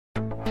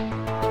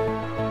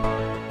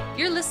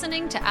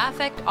listening to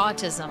Affect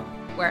Autism,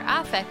 where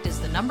affect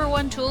is the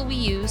 #1 tool we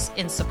use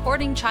in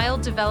supporting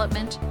child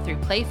development through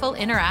playful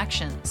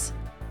interactions.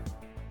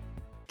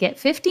 Get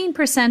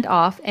 15%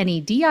 off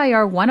any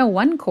DIR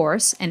 101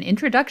 course and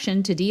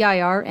Introduction to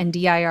DIR and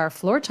DIR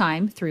Floor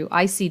Time through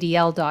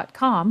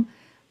icdl.com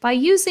by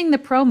using the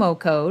promo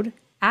code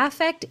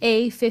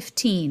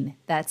AFFECTA15.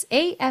 That's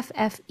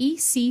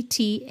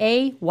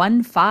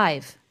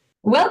AFFECTA15.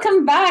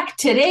 Welcome back.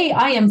 Today,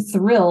 I am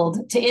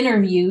thrilled to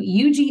interview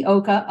Yuji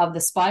Oka of the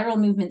Spiral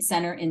Movement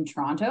Center in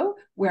Toronto,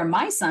 where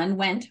my son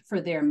went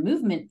for their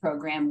movement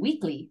program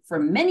weekly for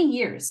many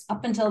years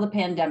up until the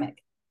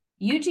pandemic.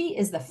 Yuji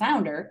is the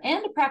founder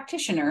and a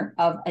practitioner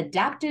of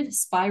Adapted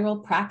Spiral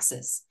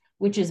Praxis,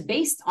 which is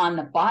based on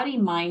the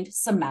body-mind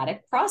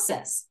somatic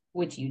process,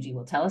 which Yuji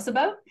will tell us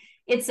about.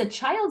 It's a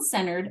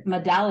child-centered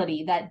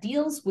modality that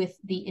deals with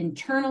the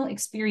internal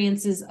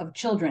experiences of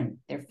children,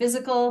 their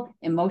physical,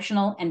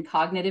 emotional, and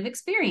cognitive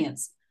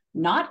experience,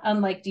 not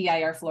unlike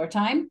DIR floor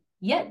time,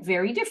 yet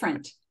very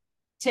different.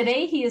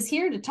 Today, he is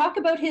here to talk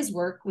about his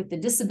work with the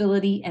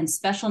disability and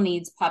special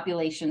needs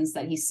populations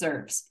that he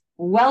serves.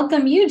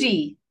 Welcome,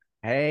 Yuji.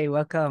 Hey,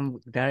 welcome,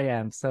 Daria.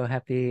 I'm so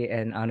happy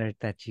and honored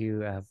that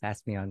you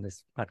asked me on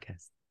this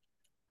podcast.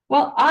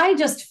 Well, I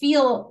just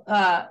feel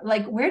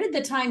like, where did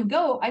the time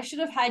go? I should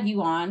have had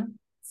you on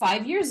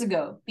 5 years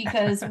ago,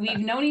 because we've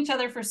known each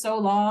other for so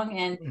long,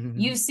 and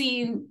you've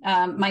seen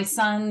my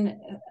son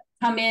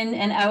come in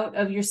and out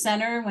of your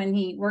center when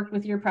he worked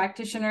with your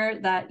practitioner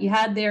that you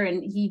had there,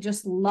 and he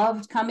just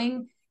loved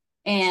coming.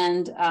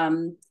 And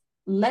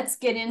let's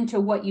get into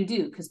what you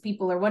do, because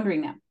people are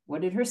wondering now, what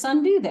did her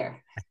son do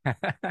there?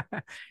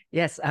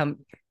 Yes.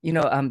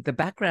 The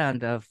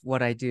background of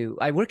what I do,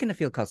 I work in a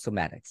field called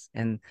somatics,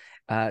 and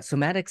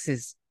somatics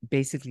is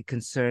basically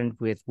concerned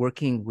with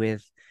working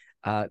with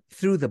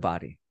through the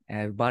body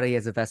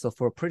as a vessel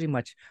for pretty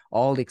much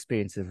all the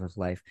experiences of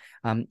life.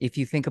 If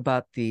you think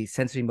about the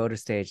sensory motor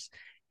stage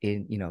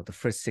in, the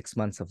first 6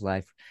 months of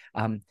life,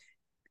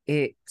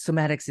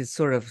 somatics is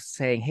sort of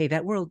saying, hey,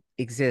 that world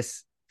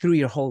exists through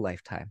your whole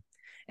lifetime.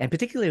 And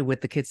particularly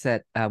with the kids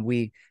that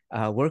we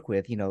work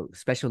with,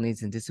 special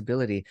needs and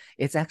disability,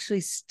 it's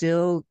actually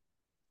still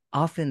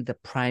often the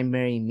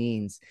primary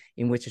means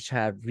in which a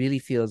child really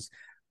feels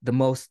the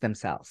most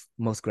themselves,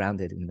 most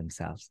grounded in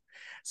themselves.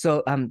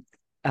 So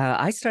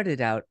I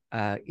started out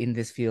in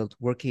this field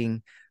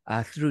working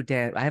through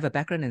dance. I have a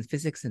background in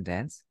physics and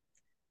dance.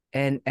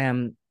 And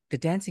the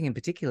dancing in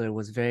particular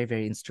was very,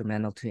 very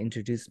instrumental to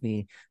introduce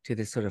me to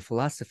this sort of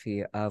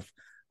philosophy of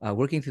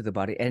working through the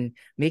body and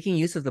making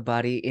use of the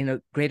body in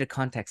a greater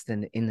context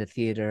than in the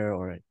theater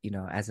or,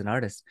 as an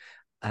artist.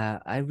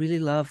 I really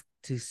love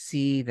to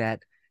see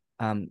that,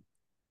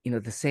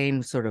 the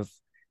same sort of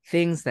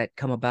things that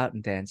come about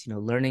in dance,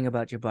 learning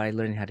about your body,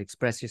 learning how to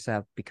express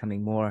yourself,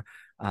 becoming more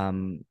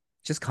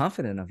just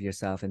confident of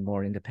yourself and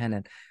more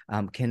independent,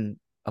 can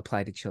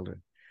apply to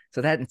children. So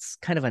that's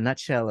kind of a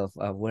nutshell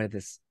of where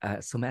this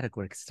somatic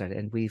work started.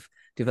 And we've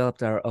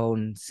developed our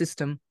own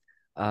system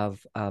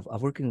of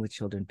working with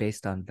children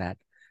based on that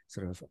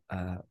sort of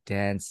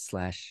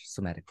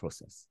dance/somatic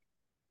process.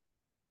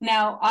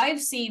 Now,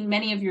 I've seen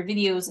many of your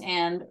videos,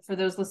 and for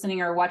those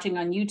listening or watching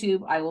on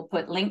YouTube, I will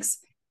put links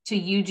to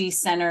Yuji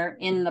Center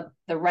in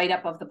the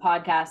write-up of the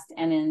podcast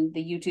and in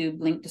the YouTube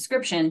link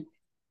description.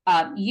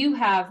 You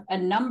have a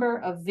number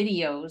of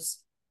videos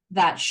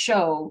that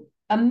show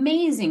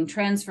amazing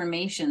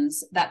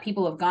transformations that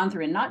people have gone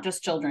through, and not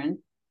just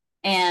children.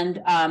 And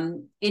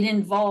it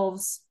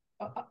involves,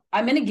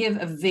 I'm going to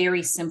give a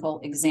very simple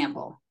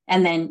example,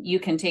 and then you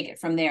can take it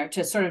from there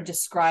to sort of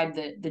describe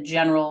the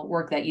general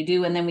work that you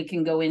do. And then we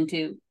can go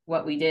into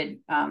what we did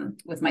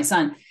with my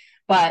son.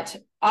 But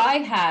I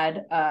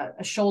had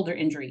a shoulder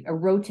injury, a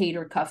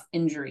rotator cuff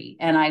injury.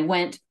 And I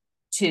went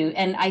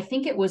and I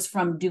think it was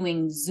from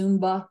doing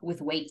Zumba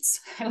with weights.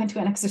 I went to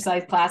an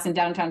exercise class in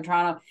downtown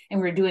Toronto,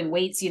 and we were doing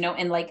weights,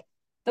 and like,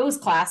 those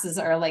classes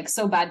are like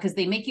so bad because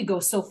they make you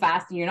go so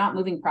fast and you're not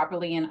moving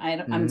properly. And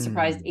I'm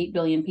surprised 8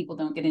 billion people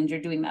don't get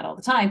injured doing that all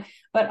the time.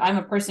 But I'm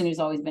a person who's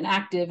always been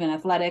active and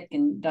athletic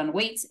and done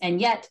weights.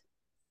 And yet,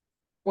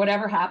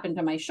 whatever happened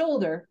to my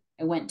shoulder,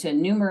 I went to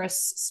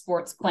numerous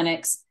sports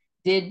clinics,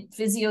 did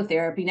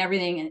physiotherapy and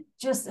everything. And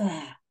just,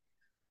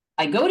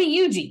 I go to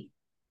Yuji.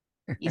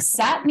 You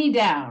sat me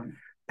down.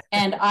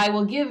 And I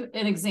will give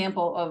an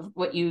example of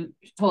what you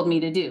told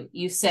me to do.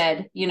 You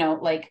said,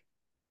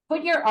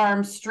 put your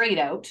arm straight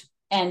out,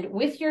 and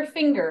with your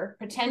finger,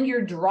 pretend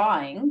you're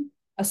drawing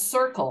a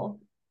circle,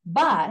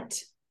 but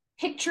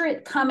picture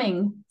it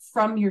coming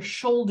from your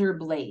shoulder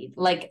blade,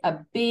 like a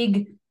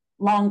big,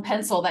 long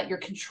pencil that you're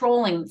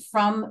controlling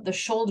from the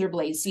shoulder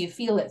blade. So you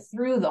feel it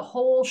through the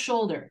whole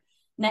shoulder.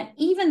 Now,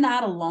 even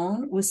that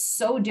alone was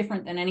so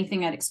different than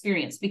anything I'd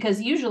experienced,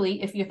 because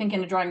usually if you're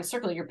thinking of drawing a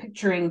circle, you're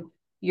picturing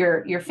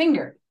your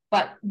finger,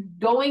 but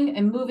going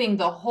and moving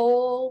the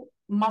whole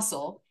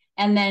muscle.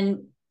 And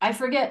then I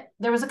forget,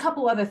 there was a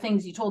couple other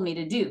things you told me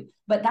to do,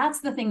 but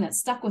that's the thing that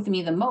stuck with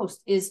me the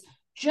most, is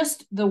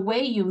just the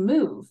way you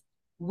move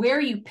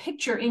where you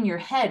picture in your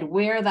head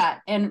where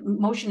that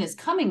emotion is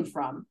coming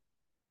from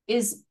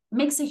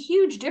makes a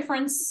huge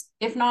difference,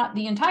 if not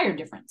the entire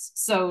difference.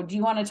 So do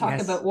you want to talk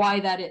Yes. about why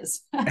that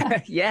is?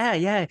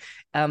 Yeah.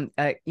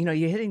 You know,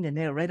 you're hitting the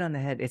nail right on the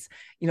head. It's,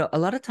 you know, a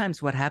lot of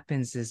times what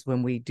happens is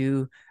when we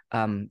do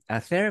a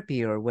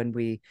therapy, or when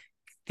we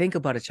think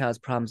about a child's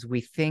problems,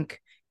 we think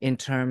in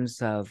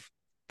terms of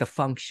the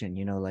function,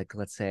 you know, like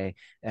let's say,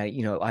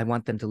 you know, I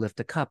want them to lift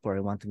a cup, or I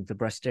want them to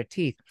brush their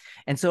teeth.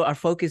 And so our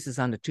focus is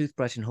on the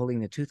toothbrush and holding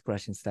the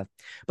toothbrush and stuff.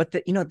 But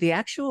the, you know, the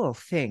actual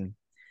thing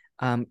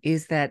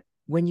is that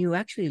when you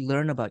actually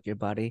learn about your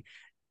body,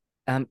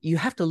 you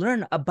have to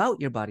learn about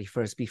your body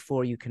first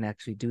before you can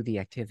actually do the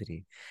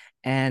activity.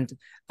 And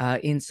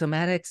in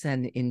somatics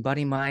and in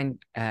body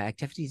mind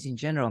activities in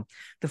general,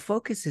 the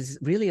focus is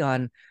really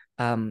on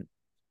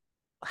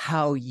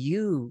how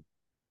you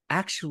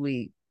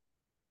actually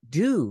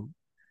do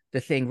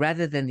the thing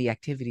rather than the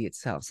activity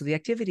itself. So the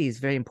activity is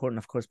very important.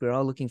 Of course, we're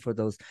all looking for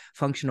those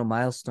functional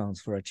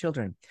milestones for our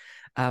children.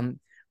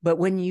 But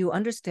when you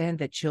understand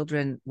that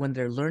children, when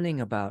they're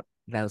learning about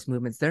those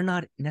movements, they're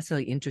not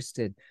necessarily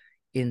interested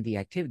in the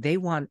activity. They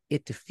want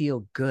it to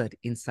feel good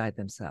inside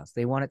themselves.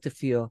 They want it to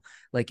feel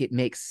like it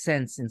makes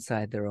sense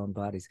inside their own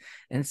bodies.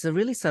 And it's a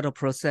really subtle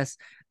process,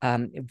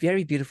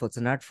 very beautiful. It's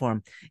an art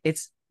form.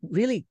 It's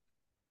really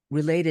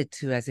related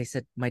to, as I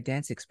said, my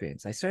dance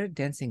experience. I started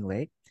dancing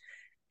late.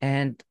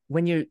 And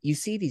when you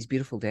see these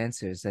beautiful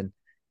dancers and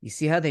you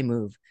see how they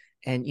move,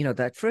 and you know,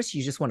 that first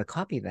you just want to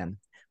copy them,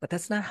 but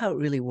that's not how it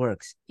really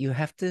works. You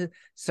have to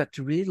start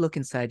to really look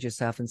inside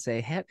yourself and say,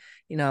 hey,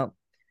 you know,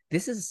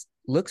 this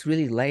looks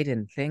really light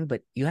and thing,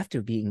 but you have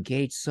to be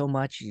engaged so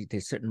much.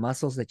 There's certain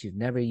muscles that you've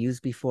never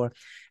used before.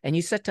 And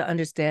you start to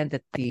understand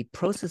that the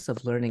process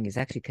of learning is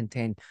actually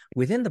contained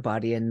within the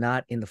body and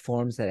not in the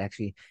forms that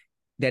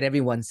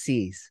everyone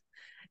sees.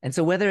 And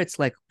so whether it's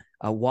like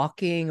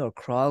walking or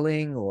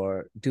crawling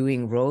or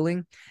doing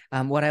rolling,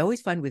 what I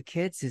always find with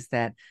kids is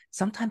that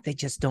sometimes they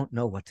just don't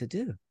know what to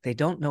do. They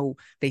don't know,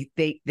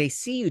 they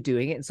see you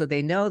doing it, and so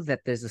they know that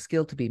there's a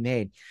skill to be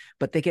made,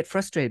 but they get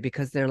frustrated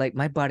because they're like,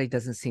 my body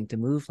doesn't seem to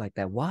move like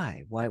that.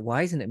 Why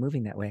isn't it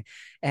moving that way?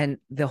 And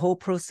the whole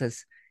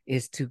process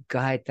is to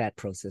guide that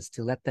process,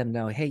 to let them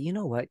know, hey, you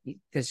know what,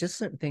 there's just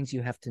certain things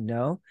you have to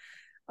know.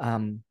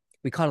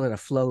 We call it a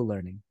flow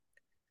learning.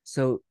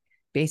 So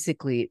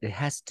basically it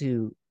has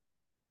to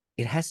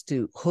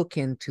hook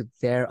into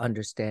their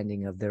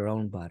understanding of their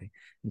own body.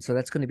 And so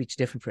that's going to be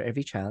different for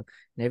every child.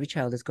 And every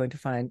child is going to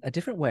find a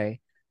different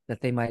way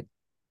that they might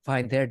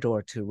find their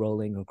door to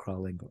rolling or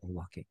crawling or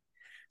walking.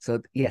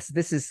 So yes,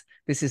 this is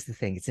the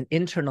thing. It's an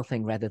internal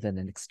thing rather than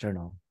an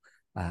external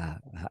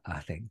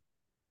thing.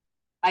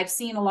 I've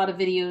seen a lot of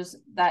videos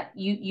that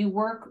you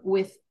work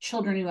with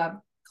children who have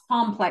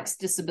complex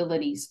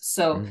disabilities.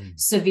 So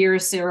severe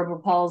cerebral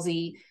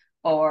palsy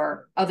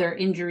or other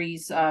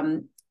injuries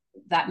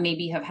that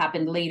maybe have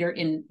happened later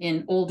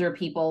in older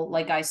people.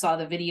 Like I saw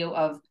the video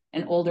of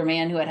an older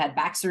man who had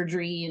back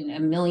surgery and a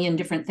million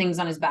different things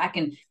on his back.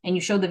 And you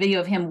showed the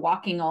video of him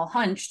walking all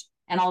hunched.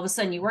 And all of a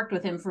sudden you worked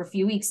with him for a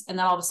few weeks. And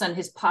then all of a sudden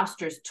his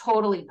posture is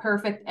totally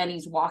perfect and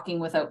he's walking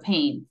without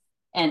pain.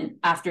 And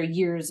after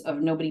years of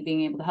nobody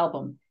being able to help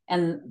him.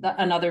 And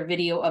another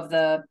video of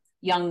the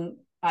young,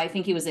 I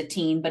think he was a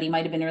teen, but he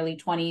might've been early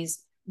 20s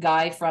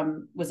guy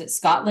from, was it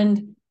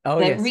Scotland? Oh,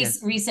 the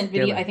yes. Recent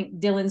video, Dylan. I think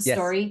Dylan's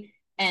story.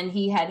 And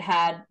he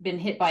had been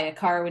hit by a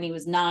car when he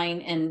was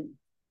 9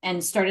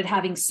 and started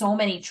having so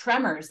many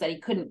tremors that he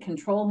couldn't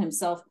control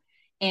himself.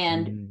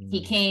 And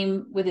he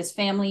came with his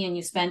family and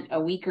you spent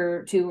a week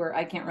or two, or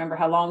I can't remember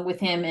how long,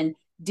 with him and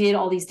did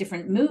all these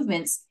different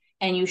movements.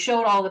 And you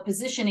showed all the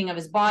positioning of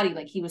his body,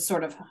 like he was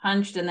sort of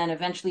hunched. And then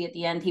eventually at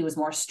the end, he was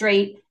more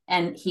straight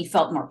and he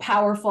felt more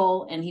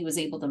powerful and he was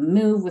able to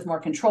move with more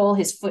control.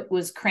 His foot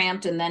was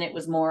cramped and then it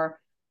was more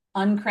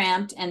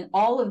uncramped. And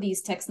all of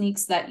these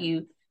techniques that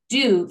you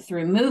do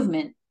through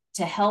movement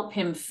to help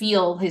him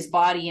feel his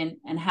body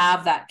and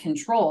have that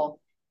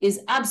control is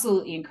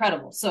absolutely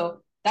incredible. So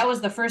that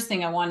was the first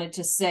thing I wanted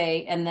to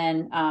say. And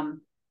then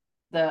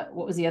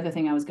what was the other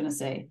thing I was going to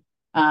say?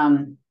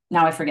 Now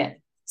I forget.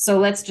 So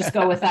let's just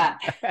go with that.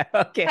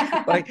 Okay.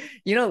 Like,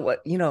 you know what,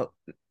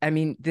 I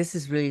mean, this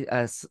is really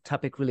a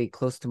topic really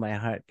close to my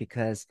heart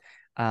because,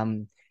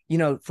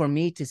 for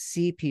me to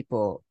see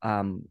people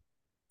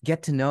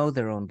get to know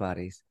their own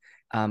bodies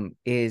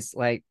is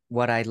like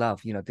what I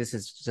love. This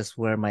is just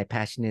where my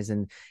passion is,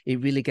 and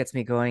it really gets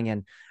me going.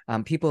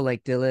 And people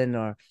like Dylan,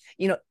 or,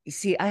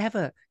 see, I have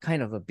a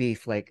kind of a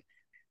beef, like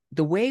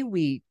the way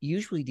we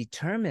usually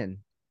determine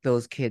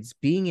those kids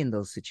being in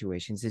those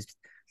situations is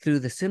through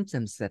the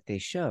symptoms that they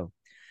show.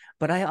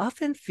 But I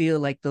often feel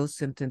like those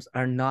symptoms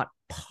are not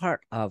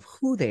part of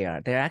who they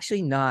are. They're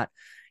actually not,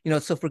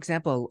 so for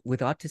example,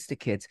 with autistic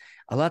kids,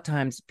 a lot of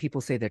times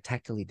people say they're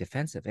tactily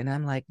defensive. And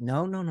I'm like,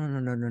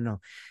 no.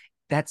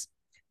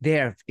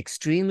 They're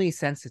extremely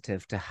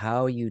sensitive to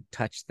how you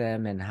touch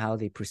them and how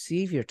they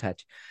perceive your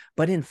touch.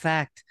 But in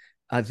fact,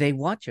 they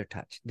want your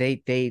touch.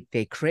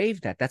 They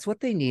crave that. That's what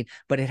they need,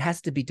 but it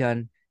has to be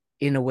done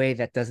in a way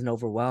that doesn't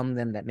overwhelm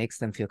them, that makes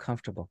them feel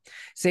comfortable.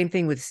 Same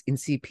thing with in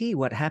CP.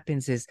 What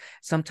happens is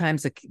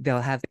sometimes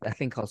they'll have a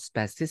thing called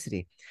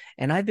spasticity.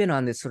 And I've been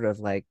on this sort of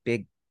like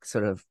big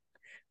sort of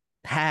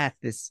path,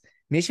 this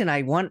mission.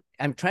 I'm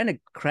trying to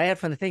cry out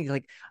from the thing,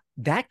 like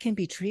that can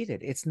be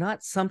treated. It's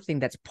not something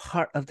that's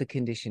part of the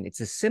condition.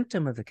 It's a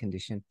symptom of the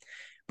condition.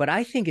 But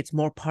I think it's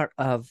more part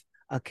of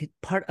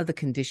the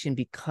condition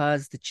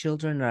because the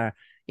children are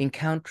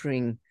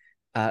encountering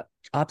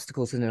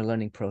obstacles in their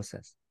learning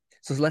process.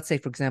 So let's say,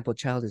 for example, a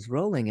child is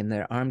rolling and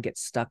their arm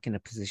gets stuck in a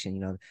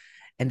position,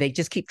 and they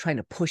just keep trying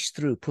to push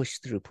through.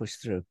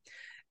 The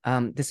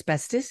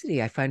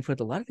spasticity I find for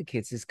a lot of the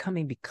kids is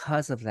coming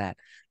because of that.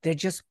 They're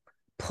just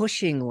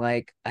pushing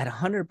like at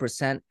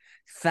 100%,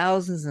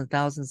 thousands and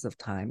thousands of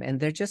time, and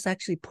they're just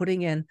actually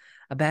putting in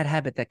a bad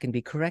habit that can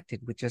be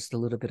corrected with just a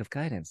little bit of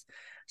guidance.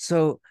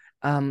 So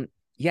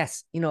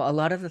yes, a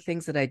lot of the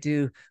things that I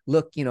do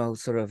look,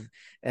 sort of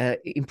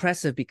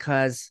impressive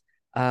because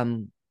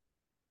there's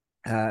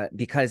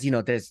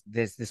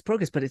this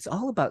progress, but it's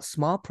all about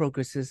small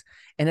progresses,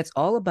 and it's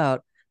all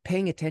about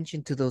paying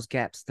attention to those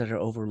gaps that are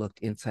overlooked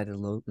inside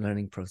the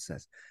learning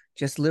process.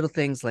 Just little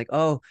things like,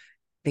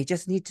 they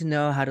just need to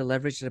know how to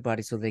leverage their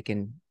body so they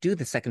can do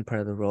the second part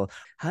of the role.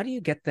 How do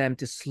you get them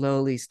to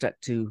slowly start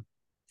to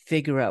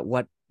figure out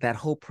what that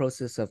whole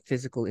process of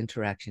physical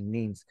interaction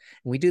means?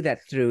 And we do that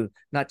through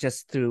not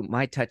just through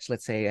my touch,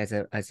 let's say as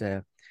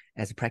a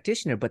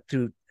practitioner, but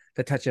through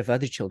the touch of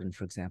other children,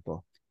 for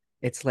example.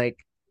 It's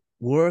like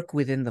work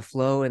within the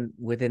flow and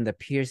within the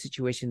peer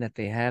situation that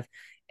they have.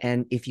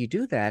 And if you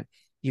do that,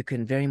 you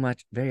can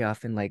very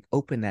often like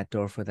open that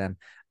door for them.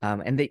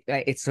 And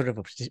it's sort of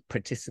a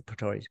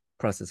participatory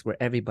process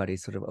where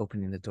everybody's sort of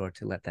opening the door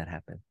to let that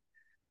happen.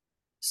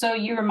 So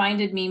you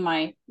reminded me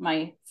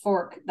my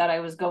fork that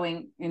I was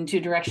going in two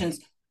directions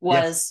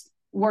was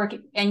work,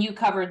 and you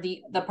covered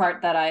the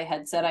part that I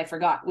had said I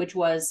forgot, which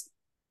was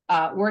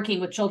working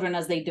with children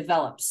as they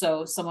develop.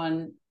 So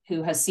someone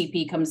who has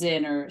CP comes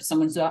in, or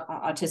someone's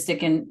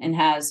autistic and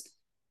has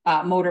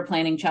motor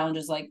planning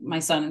challenges, like my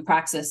son in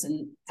Praxis,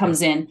 and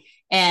comes in,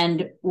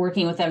 and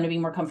working with them to be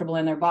more comfortable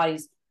in their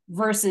bodies,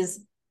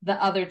 versus the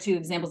other two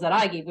examples that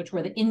I gave, which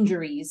were the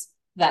injuries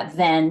that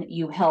then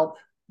you help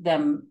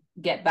them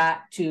get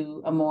back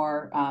to a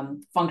more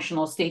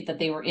functional state that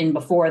they were in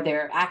before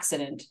their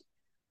accident.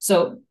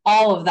 So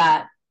all of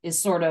that is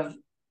sort of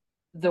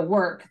the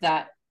work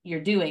that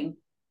you're doing.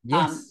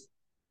 Yes.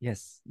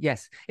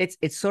 Yes.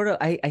 It's sort of,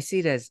 I see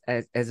it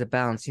as a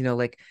balance,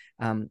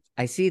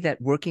 I see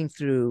that working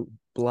through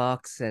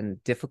blocks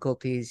and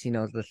difficulties,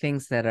 the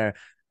things that are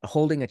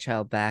holding a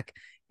child back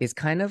is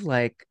kind of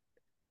like,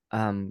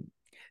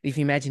 if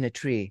you imagine a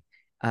tree,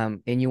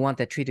 and you want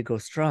that tree to go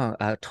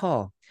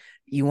tall,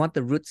 you want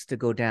the roots to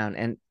go down.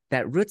 And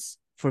that roots,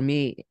 for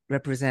me,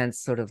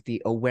 represents sort of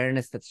the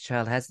awareness that the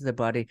child has of their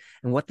body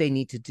and what they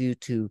need to do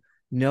to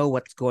know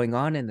what's going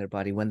on in their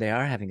body when they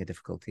are having a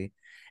difficulty.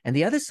 And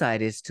the other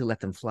side is to let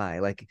them fly,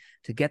 like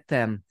to get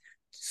them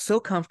so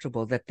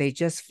comfortable that they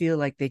just feel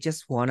like they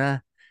just want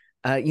to,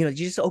 you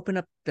just open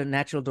up the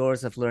natural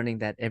doors of learning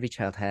that every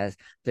child has,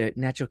 the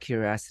natural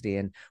curiosity.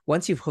 And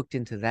once you've hooked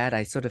into that,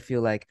 I sort of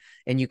feel like,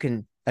 and you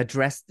can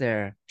address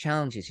their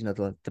challenges,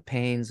 the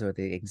pains or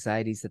the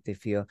anxieties that they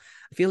feel.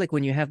 I feel like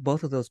when you have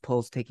both of those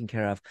poles taken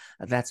care of,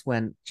 that's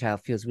when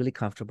child feels really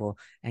comfortable.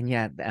 And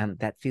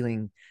that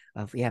feeling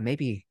of,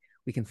 maybe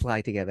we can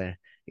fly together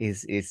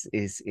is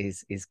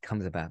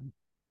comes about.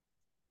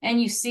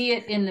 And you see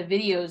it in the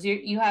videos.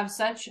 You have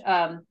such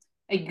a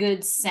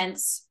good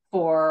sense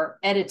for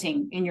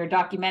editing in your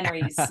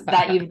documentaries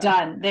that you've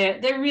done.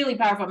 They're really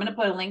powerful. I'm going to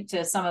put a link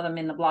to some of them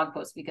in the blog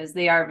post because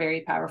they are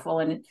very powerful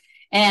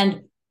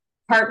and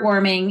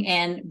heartwarming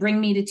and bring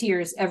me to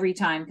tears every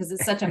time, because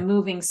it's such a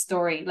moving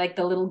story. Like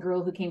the little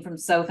girl who came from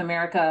South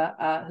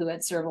America who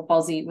had cerebral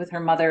palsy with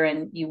her mother,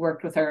 and you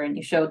worked with her and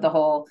you showed the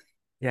whole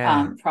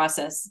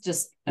process.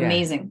 Just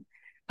amazing.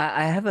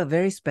 I have a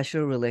very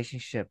special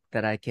relationship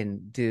that I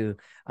can do.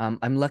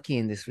 I'm lucky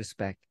in this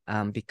respect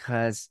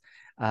because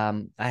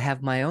I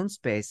have my own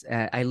space.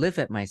 I live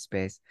at my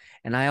space,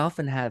 and I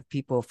often have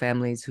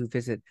families who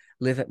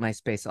live at my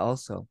space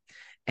also.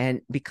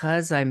 And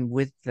because I'm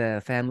with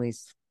the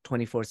families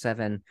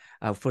 24/7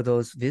 for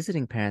those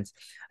visiting parents,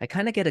 I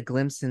kind of get a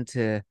glimpse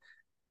into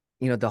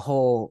the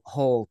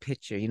whole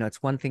picture.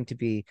 It's one thing to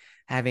be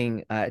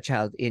having a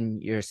child in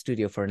your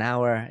studio for an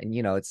hour, and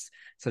it's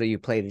sort of you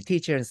play the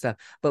teacher and stuff,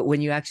 but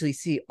when you actually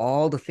see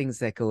all the things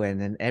that go in,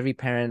 and every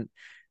parent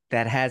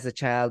that has a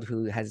child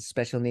who has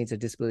special needs or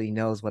disability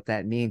knows what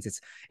that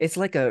means. It's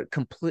like a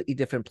completely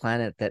different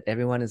planet that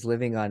everyone is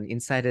living on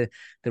inside of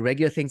the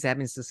regular things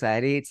happening in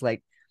society. It's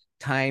like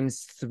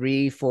times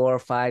 3, 4,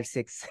 5,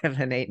 6,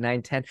 7, 8,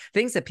 9, 10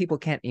 things that people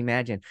can't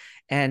imagine.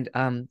 And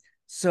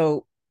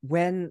so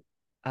when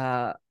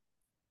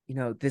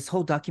this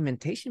whole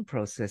documentation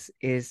process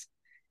is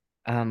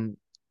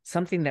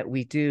something that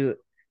we do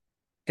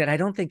that I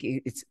don't think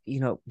it's,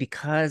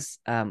 because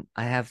I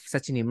have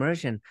such an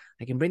immersion,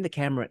 I can bring the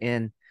camera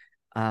in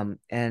and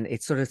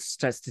it sort of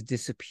starts to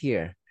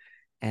disappear.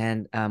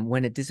 And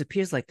when it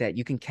disappears like that,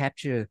 you can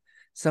capture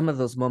some of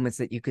those moments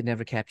that you could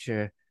never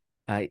capture,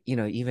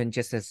 even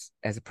just as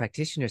a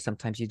practitioner.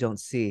 Sometimes you don't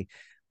see,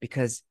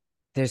 because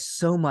there's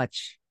so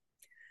much.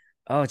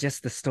 Oh,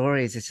 just the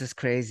stories. It's just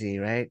crazy,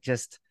 right?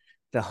 Just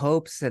the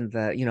hopes and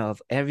the,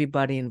 of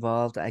everybody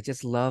involved. I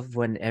just love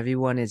when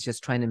everyone is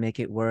just trying to make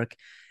it work.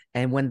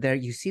 And when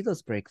you see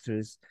those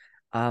breakthroughs,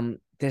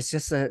 there's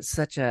just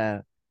such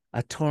a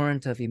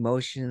torrent of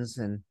emotions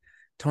and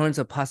torrents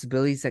of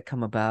possibilities that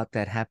come about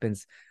that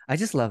happens. I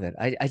just love it.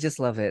 I just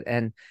love it.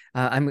 And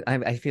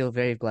I feel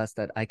very blessed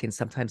that I can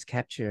sometimes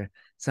capture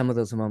some of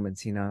those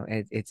moments,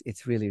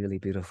 it's really, really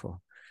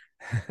beautiful.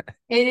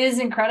 It is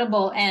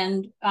incredible.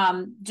 And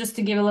just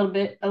to give a little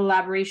bit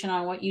elaboration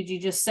on what Yuji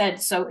just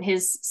said. So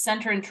his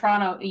center in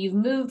Toronto, you've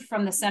moved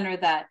from the center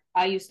that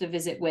I used to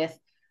visit with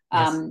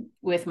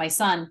my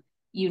son.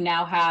 You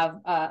now have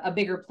a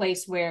bigger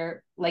place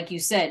where, like you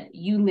said,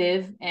 you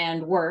live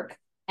and work,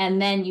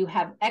 and then you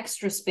have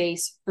extra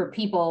space for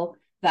people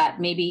that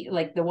maybe,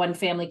 like, the one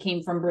family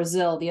came from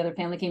Brazil, the other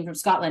family came from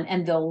Scotland,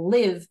 and they'll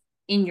live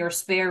in your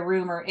spare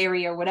room or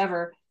area or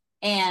whatever.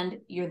 And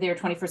you're there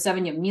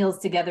 24/7, you have meals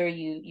together,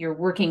 you're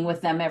working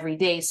with them every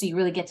day. So you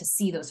really get to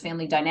see those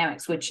family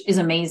dynamics, which is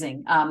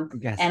amazing.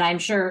 Yes. And I'm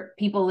sure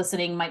people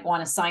listening might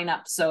want to sign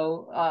up.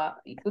 So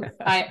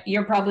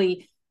you're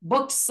probably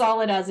booked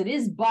solid as it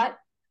is, but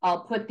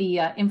I'll put the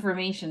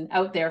information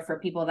out there for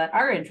people that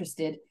are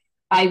interested.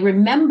 I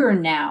remember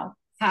now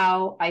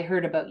how I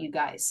heard about you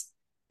guys.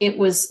 It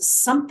was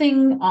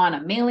something on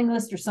a mailing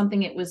list or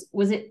something.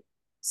 Was it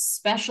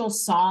special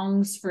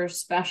songs for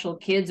special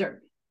kids,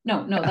 or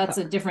no, that's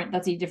a different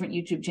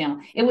YouTube channel.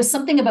 It was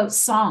something about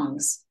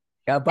songs.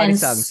 Body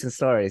songs and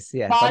stories.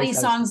 Yeah. Body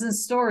songs and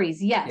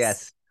stories. Yes.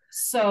 Yes.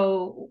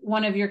 So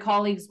one of your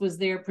colleagues was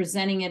there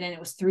presenting it, and it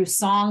was through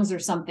songs or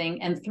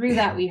something. And through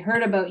that, we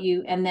heard about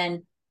you. And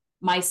then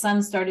my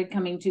son started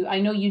coming to,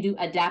 I know you do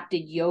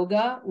adapted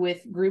yoga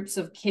with groups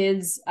of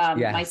kids.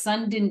 Yes. My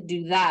son didn't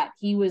do that.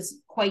 He was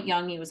quite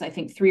young. He was, I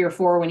think, 3 or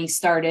 4 when he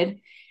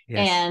started.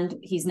 Yes. And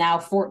he's now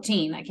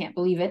 14. I can't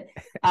believe it.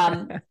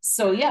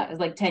 So yeah, it was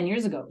like 10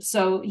 years ago.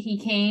 So he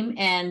came,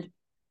 and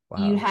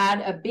you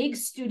had a big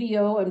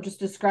studio. I'm just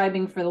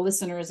describing for the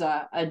listeners,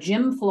 a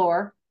gym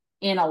floor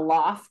in a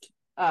loft,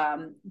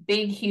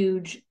 big,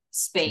 huge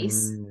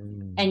space.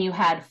 And you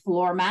had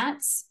floor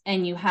mats,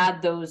 and you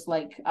had those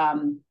like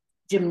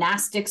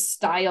gymnastics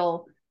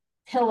style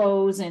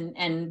pillows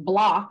and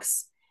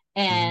blocks.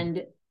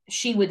 And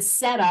she would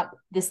set up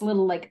this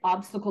little like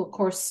obstacle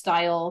course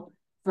style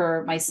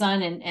for my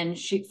son, and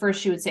she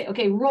would say,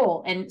 okay,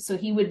 roll. And so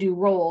he would do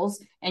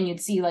rolls, and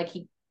you'd see like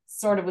he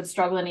sort of would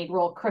struggle and he'd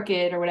roll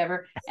crooked or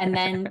whatever. And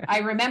then I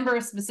remember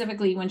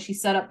specifically when she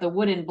set up the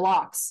wooden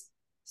blocks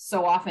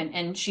so often,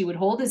 and she would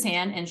hold his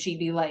hand and she'd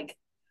be like,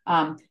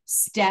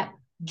 step,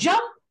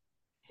 jump,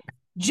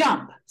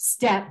 jump,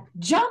 step,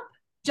 jump,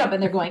 jump.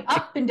 And they're going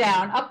up and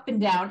down,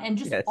 and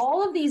just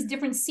all of these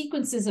different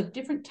sequences of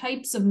different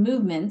types of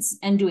movements,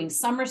 and doing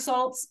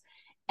somersaults.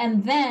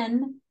 And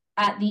then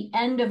at the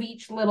end of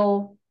each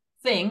little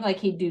thing, like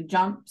he'd do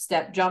jump,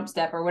 step,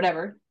 or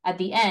whatever, at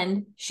the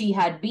end, she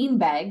had bean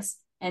bags,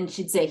 and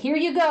she'd say, here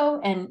you go.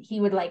 And he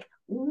would like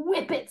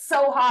whip it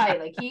so high.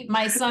 Like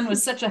my son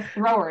was such a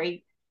thrower.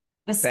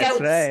 The scouts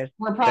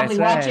were probably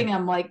watching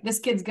him like, this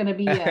kid's going to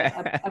be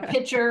a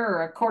pitcher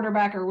or a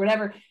quarterback or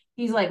whatever.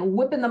 He's like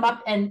whipping them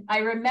up. And I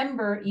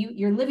remember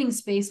your living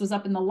space was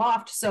up in the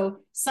loft. So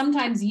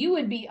sometimes you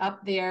would be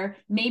up there,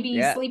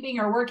 maybe sleeping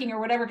or working or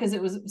whatever, because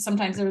it was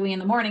sometimes early in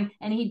the morning,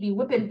 and he'd be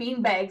whipping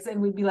bean bags,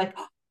 and we'd be like,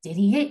 oh, did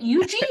he hit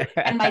Yuji?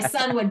 And my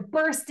son would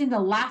burst into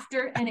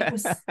laughter, and it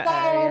was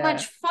so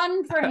much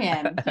fun for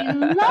him. He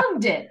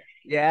loved it.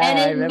 Yeah, and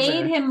it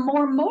made him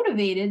more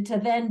motivated to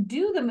then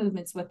do the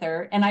movements with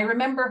her. And I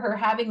remember her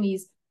having the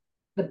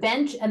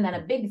bench, and then a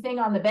big thing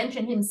on the bench,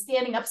 and him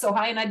standing up so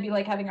high, and I'd be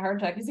like having a heart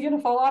attack. Is he going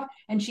to fall off?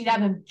 And she'd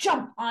have him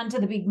jump onto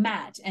the big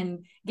mat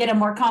and get him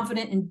more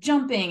confident in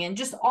jumping, and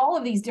just all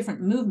of these different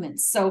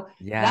movements. So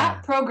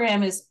that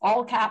program is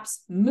all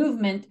caps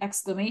movement ! What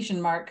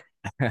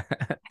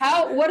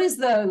is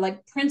the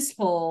like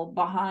principle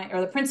behind,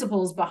 or the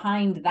principles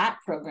behind that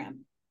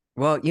program?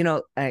 Well,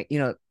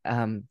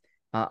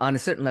 on a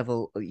certain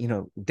level,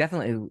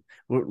 definitely,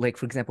 we're like,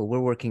 for example, we're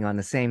working on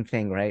the same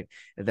thing, right?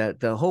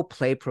 The whole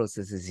play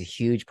process is a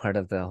huge part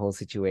of the whole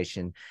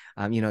situation.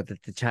 That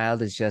the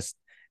child is just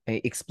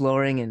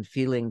exploring and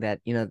feeling that,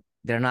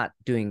 they're not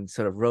doing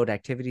sort of rote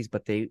activities,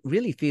 but they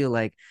really feel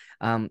like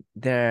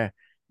they're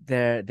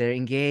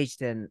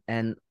engaged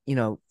and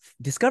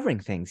discovering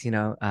things,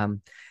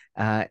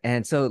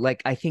 and so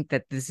like I think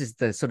that this is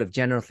the sort of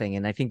general thing,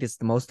 and I think this is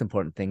the most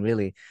important thing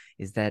really,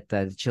 is that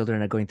the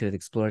children are going through the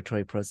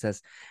exploratory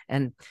process,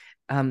 and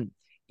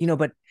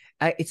but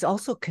it's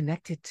also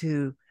connected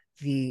to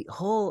the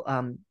whole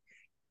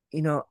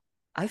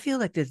I feel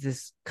like there's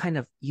this kind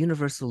of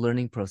universal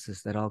learning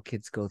process that all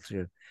kids go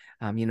through.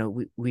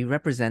 We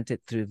represent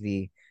it through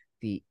the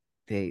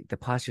the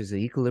postures,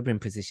 the equilibrium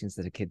positions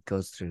that a kid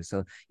goes through.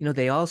 So,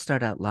 they all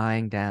start out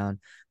lying down,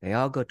 they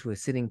all go to a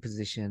sitting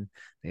position,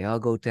 they all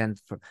go down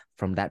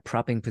from that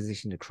propping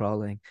position to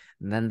crawling,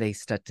 and then they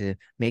start to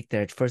make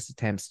their first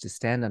attempts to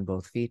stand on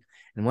both feet.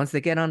 And once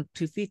they get on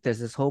 2 feet, there's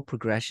this whole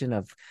progression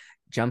of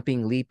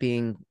jumping,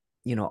 leaping,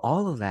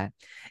 all of that.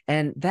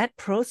 And that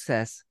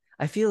process,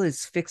 I feel,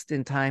 is fixed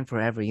in time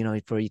forever,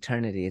 for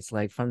eternity. It's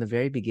like from the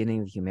very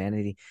beginning of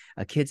humanity,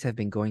 kids have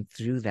been going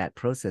through that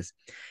process.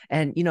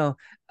 And,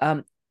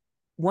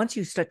 once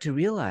you start to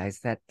realize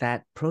that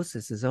that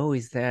process is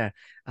always there,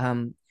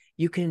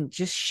 you can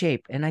just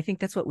shape. And I think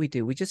that's what we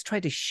do. We just try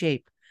to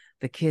shape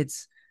the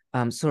kids'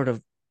 sort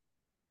of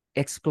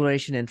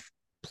exploration and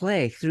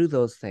play through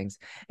those things.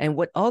 And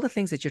what all the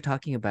things that you're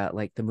talking about,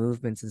 like the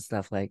movements and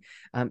stuff, like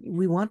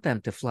we want them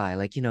to fly,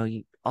 like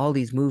all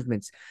these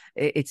movements,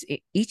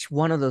 each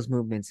one of those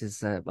movements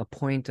is a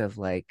point of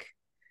like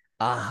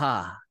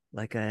aha,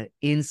 like a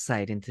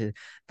insight into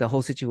the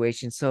whole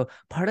situation. So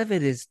part of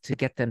it is to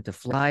get them to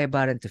fly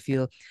about it and to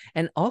feel,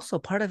 and also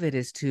part of it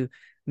is to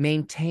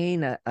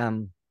maintain a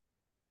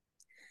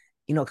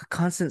a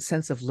constant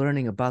sense of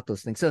learning about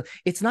those things. So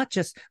it's not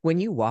just when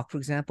you walk, for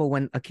example,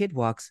 when a kid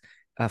walks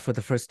for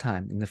the first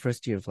time in the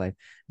first year of life,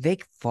 they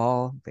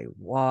fall, they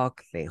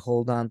walk, they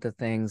hold on to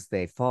things,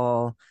 they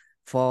fall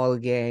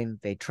again,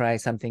 they try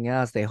something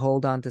else, they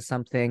hold on to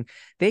something.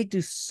 They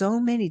do so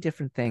many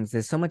different things.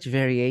 There's so much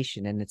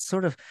variation. And it's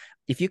sort of,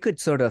 if you could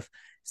sort of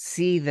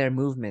see their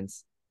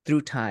movements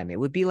through time, it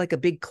would be like a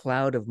big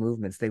cloud of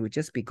movements. They would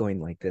just be going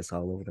like this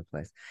all over the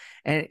place.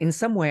 And in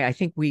some way, I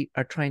think we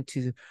are trying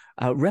to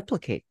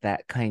replicate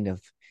that kind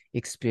of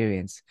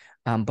experience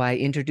by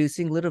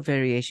introducing little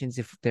variations.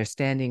 If they're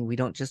standing, we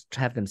don't just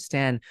have them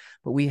stand,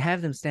 but we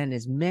have them stand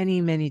as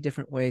many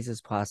different ways as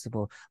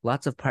possible.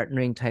 Lots of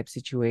partnering type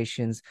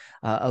situations,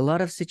 a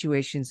lot of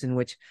situations in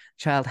which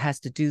child has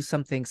to do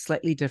something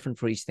slightly different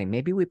for each thing.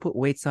 Maybe we put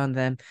weights on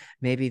them,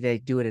 maybe they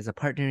do it as a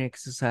partnering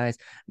exercise,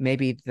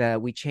 maybe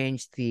we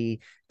change the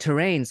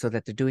terrain so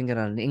that they're doing it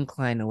on an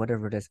incline or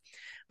whatever it is.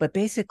 But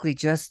basically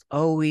just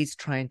always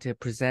trying to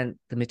present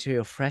the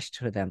material fresh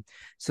to them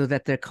so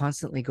that they're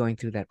constantly going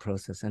through that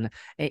process. And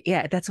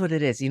yeah, that's what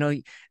it is.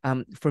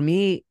 For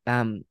me,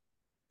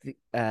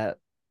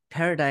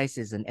 paradise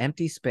is an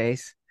empty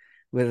space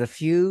with a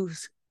few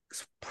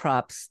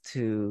props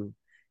to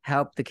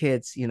help the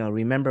kids,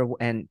 remember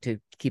and to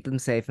keep them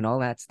safe and all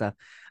that stuff.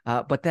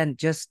 But then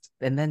just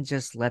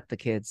let the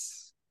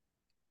kids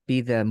be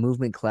the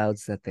movement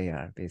clouds that they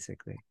are,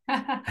 basically.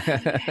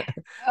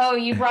 Oh,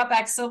 you brought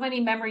back so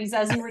many memories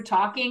as you were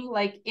talking.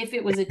 Like if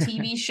it was a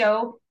TV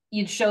show,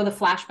 you'd show the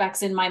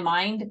flashbacks in my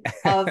mind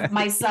of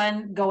my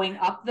son going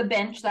up the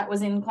bench that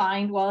was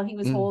inclined while he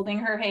was holding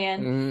her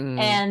hand.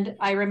 And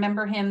I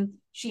remember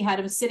she had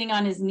him sitting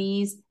on his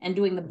knees and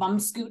doing the bum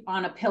scoot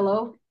on a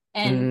pillow.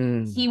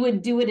 And he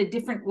would do it a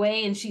different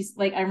way. And she's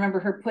like, I remember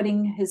her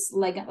putting his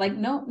leg, like,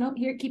 no,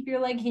 here, keep your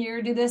leg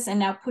here, do this. And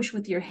now push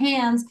with your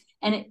hands.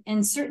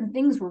 And certain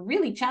things were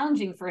really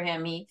challenging for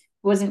him. He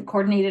wasn't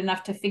coordinated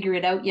enough to figure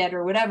it out yet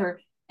or whatever.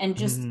 And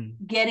just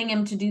getting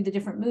him to do the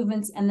different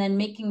movements and then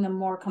making them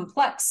more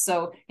complex.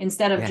 So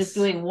instead of just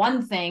doing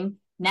one thing,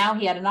 now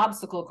he had an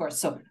obstacle course.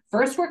 So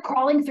first we're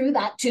crawling through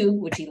that too,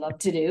 which he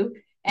loved to do.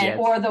 And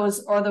or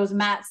those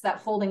mats,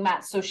 that folding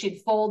mats. So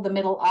she'd fold the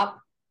middle up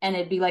and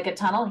it'd be like a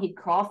tunnel. He'd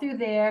crawl through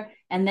there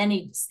and then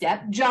he'd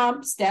step,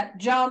 jump,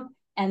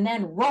 and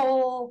then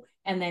roll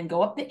and then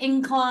go up the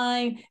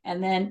incline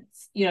and then,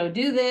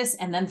 do this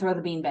and then throw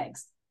the bean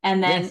bags.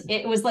 And then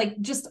it was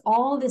like just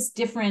all this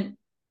different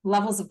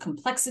levels of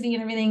complexity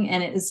and everything.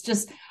 And it is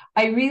just,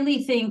 I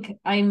really think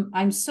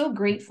I'm so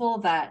grateful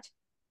that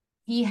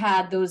he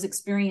had those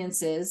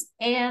experiences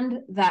and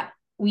that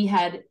we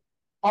had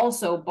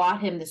also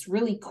bought him this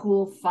really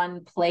cool,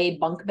 fun play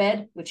bunk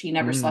bed, which he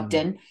never slept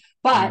in,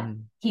 but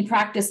he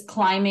practiced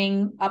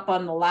climbing up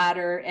on the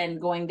ladder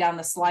and going down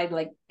the slide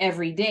like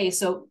every day.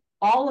 So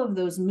all of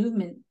those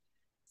movement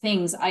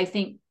things, I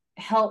think,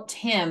 helped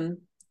him,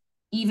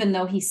 even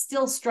though he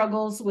still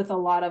struggles with a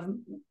lot of,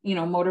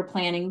 motor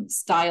planning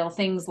style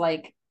things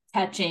like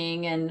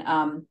catching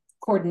and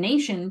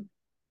coordination.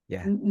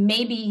 Yeah.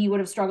 Maybe he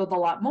would have struggled a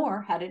lot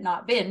more had it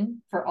not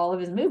been for all of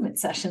his movement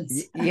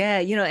sessions. Yeah.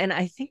 And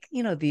I think,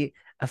 the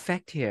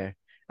effect here,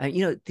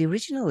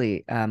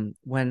 originally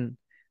when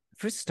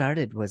first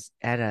started was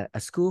at a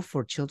school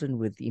for children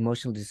with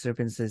emotional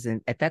disturbances.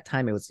 And at that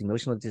time, it was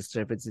emotional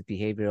disturbances,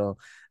 behavioral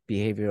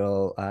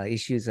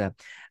issues.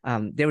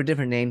 There were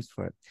different names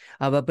for it.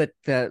 But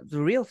the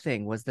real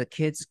thing was the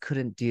kids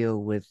couldn't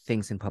deal with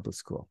things in public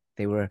school.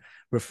 They were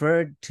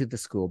referred to the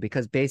school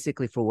because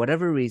basically, for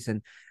whatever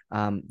reason,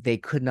 they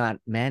could not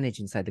manage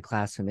inside the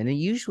classroom. And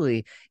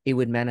usually it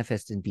would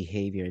manifest in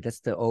behavior.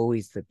 That's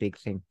always the big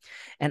thing.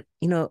 And,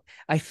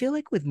 I feel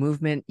like with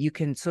movement, you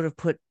can sort of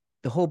put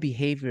the whole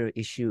behavior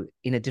issue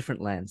in a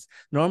different lens.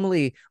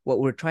 Normally,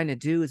 what we're trying to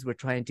do is we're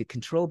trying to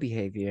control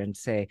behavior and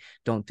say,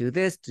 don't do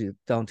this,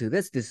 don't do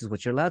this, this is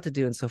what you're allowed to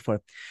do, and so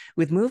forth.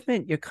 With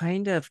movement, you're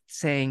kind of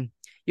saying,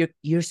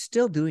 you're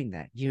still doing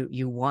that.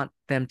 You want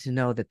them to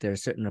know that there are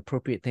certain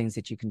appropriate things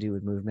that you can do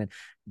with movement,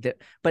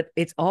 but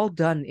it's all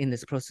done in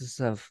this process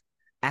of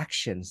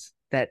actions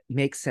that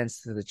make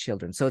sense to the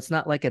children. So it's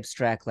not like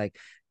abstract, like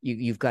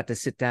you've got to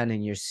sit down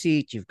in your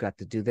seat, you've got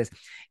to do this.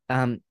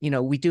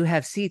 We do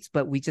have seats,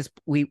 but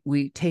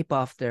we tape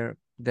off their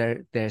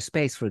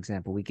space. For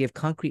example, we give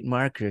concrete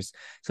markers,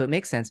 so it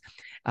makes sense.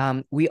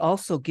 We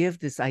also give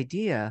this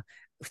idea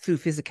through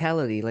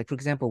physicality, like for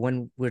example,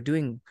 when we're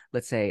doing,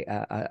 let's say,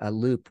 a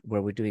loop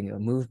where we're doing a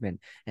movement,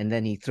 and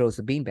then he throws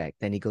a beanbag,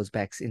 then he goes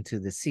back into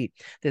the seat.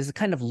 There's a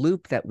kind of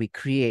loop that we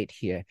create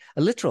here,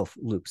 a literal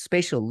loop,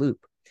 spatial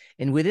loop,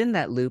 and within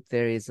that loop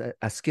there is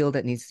a skill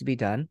that needs to be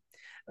done,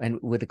 and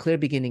with a clear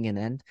beginning and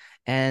end.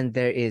 And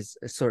there is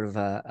a sort of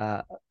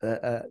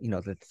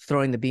the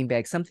throwing the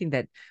beanbag, something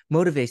that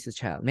motivates the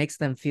child, makes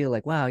them feel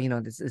like, wow,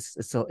 this is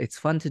so it's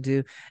fun to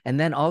do. And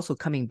then also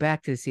coming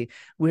back to see,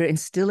 we're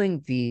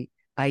instilling the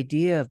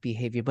idea of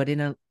behavior, but in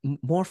a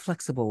more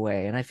flexible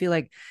way. And I feel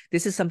like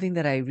this is something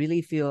that I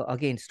really feel,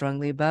 again,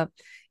 strongly about,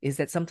 is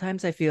that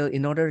sometimes I feel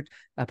in order,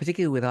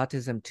 particularly with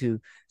autism, to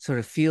sort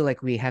of feel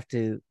like we have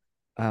to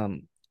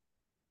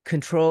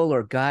control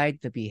or guide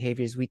the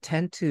behaviors, we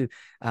tend to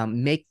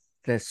make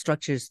those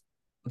structures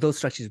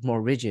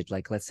more rigid.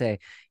 Like, let's say,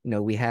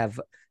 we have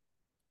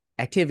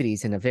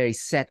activities in a very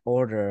set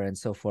order and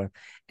so forth.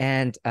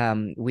 And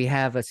we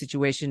have a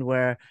situation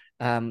where,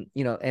 and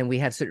we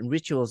have certain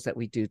rituals that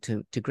we do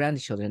to ground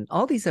the children.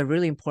 All these are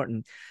really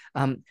important.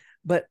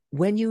 But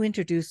when you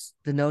introduce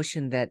the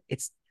notion that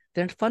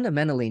they're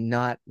fundamentally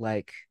not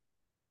like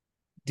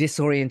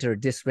disoriented or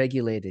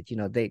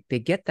dysregulated, they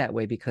get that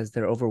way because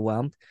they're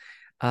overwhelmed.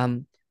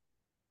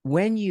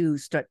 When you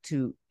start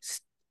to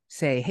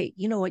say, hey,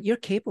 you know what, you're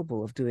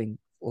capable of doing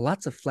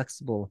lots of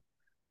flexible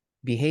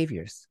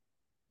behaviors,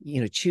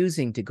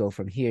 choosing to go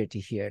from here to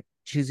here,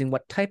 choosing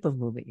what type of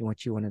movement you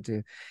want to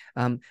do.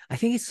 I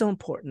think it's so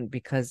important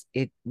because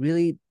it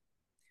really,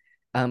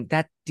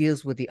 that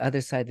deals with the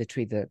other side of the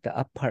tree, the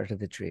up part of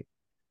the tree,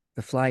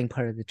 the flying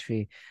part of the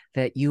tree,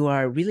 that you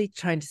are really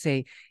trying to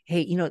say,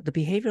 hey, the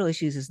behavioral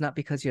issues is not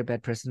because you're a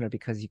bad person or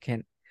because you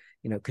can't,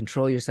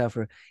 control yourself,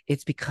 or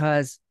it's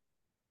because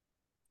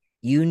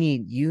you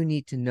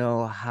need to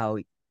know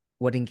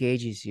what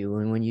engages you.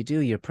 And when you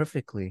do, you're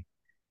perfectly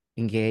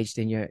engaged,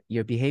 and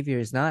your behavior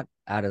is not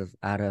out of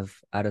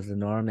the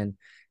norm, and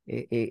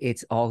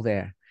it's all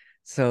there.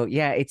 So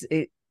yeah,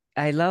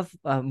 I love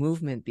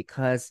movement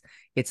because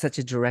it's such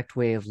a direct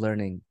way of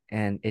learning,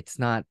 and it's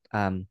not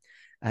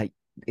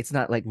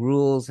like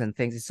rules and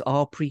things. It's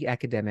all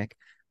pre-academic,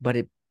 but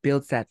it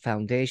builds that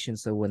foundation.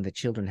 So when the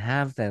children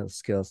have those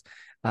skills,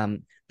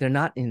 they're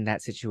not in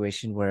that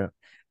situation where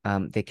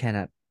they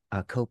cannot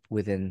cope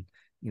within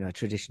a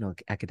traditional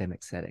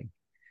academic setting.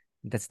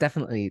 That's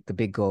definitely the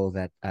big goal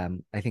that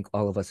I think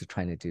all of us are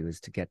trying to do, is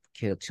to get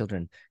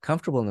children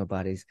comfortable in their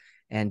bodies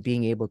and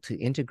being able to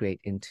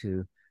integrate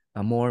into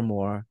more and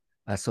more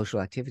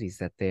social activities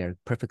that they are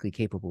perfectly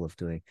capable of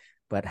doing,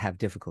 but have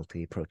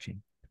difficulty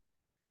approaching.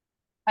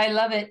 I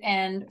love it.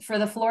 And for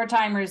the floor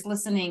timers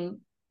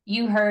listening,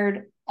 you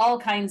heard all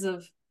kinds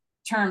of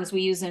terms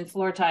we use in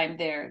floor time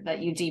there that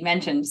UG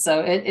mentioned.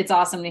 So it's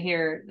awesome to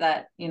hear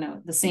that,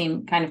 the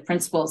same kind of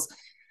principles.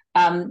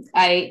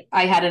 I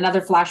had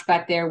another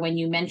flashback there when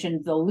you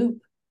mentioned the loop,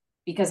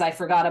 because I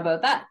forgot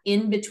about that.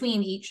 In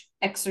between each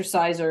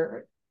exercise,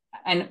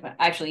 and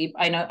actually,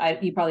 I know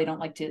you probably don't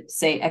like to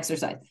say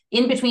exercise.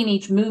 In between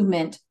each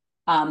movement,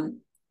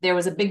 there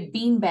was a big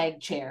beanbag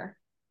chair,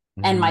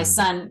 and my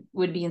son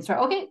would be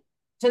instructed, okay,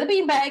 to the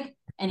beanbag,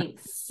 and he'd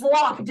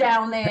flop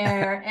down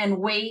there and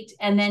wait,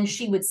 and then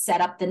she would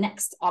set up the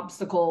next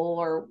obstacle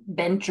or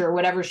bench or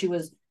whatever she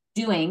was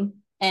doing,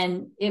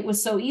 and it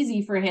was so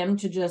easy for him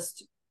to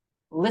just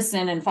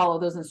listen and follow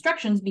those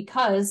instructions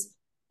because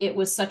it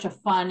was such a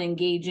fun,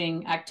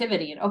 engaging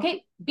activity. And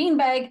okay,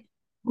 beanbag,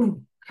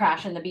 boom,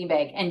 crash in the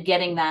beanbag, and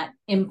getting that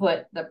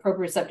input, the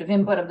proprioceptive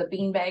input of the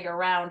beanbag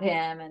around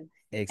him,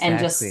 and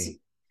just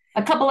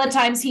a couple of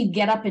times he'd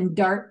get up and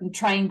dart and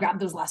try and grab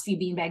those last few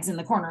beanbags in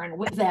the corner and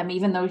whip them,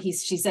 even though she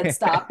said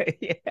stop.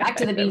 Yeah, back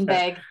to the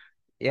beanbag.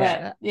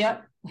 Yeah. But,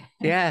 yep.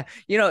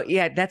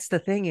 Yeah. That's the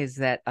thing, is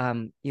that,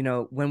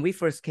 when we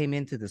first came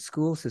into the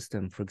school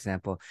system, for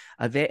example,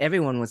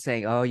 everyone was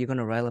saying, oh, you're going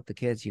to rile up the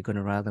kids. You're going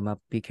to rile them up.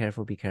 Be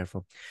careful, be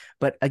careful.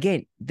 But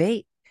again,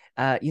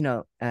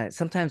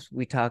 sometimes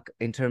we talk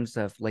in terms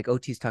of, like,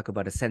 OTs talk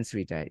about a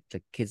sensory diet.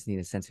 The kids need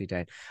a sensory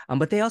diet.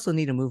 But they also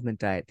need a movement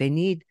diet. They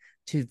need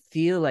to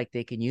feel like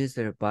they can use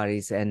their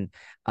bodies. And,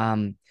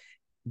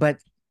 but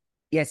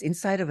yes,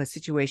 inside of a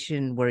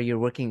situation where you're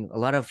working, a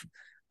lot of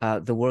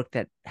the work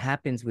that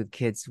happens with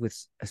kids with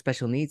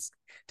special needs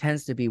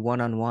tends to be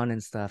one-on-one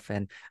and stuff.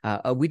 And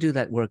we do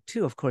that work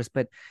too, of course.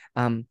 But,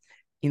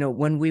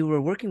 when we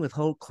were working with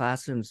whole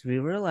classrooms, we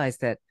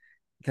realized that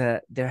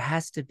there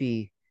has to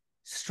be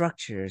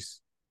structures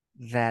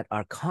that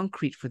are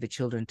concrete for the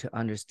children to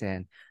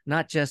understand,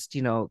 not just,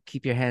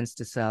 keep your hands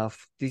to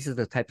self. These are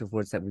the type of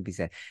words that would be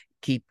said.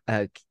 Keep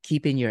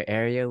in your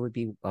area would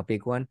be a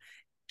big one.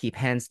 Keep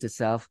hands to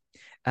self.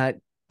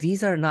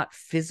 these are not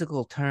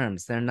physical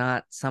terms. They're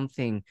not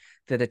something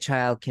that a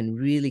child can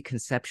really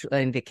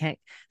conceptualize. And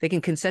they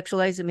can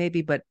conceptualize it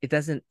maybe, but it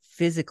doesn't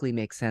physically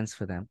make sense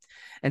for them.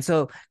 And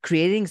so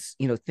creating,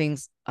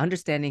 things,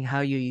 understanding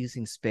how you're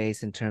using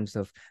space in terms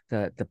of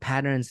the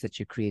patterns that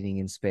you're creating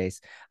in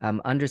space,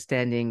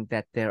 understanding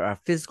that there are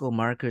physical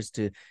markers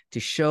to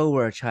show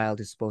where a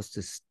child is supposed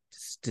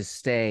to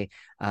stay,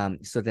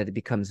 so that it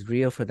becomes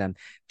real for them.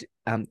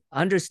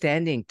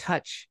 Understanding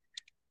touch,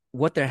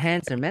 what their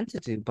hands are meant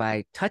to do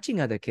by touching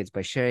other kids,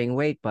 by sharing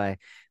weight, by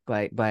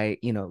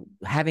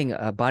having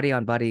a body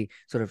on body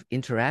sort of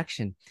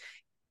interaction.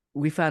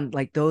 We found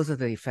like those are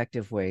the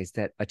effective ways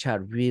that a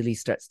child really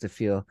starts to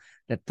feel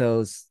that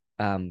those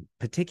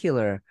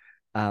particular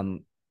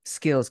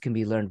skills can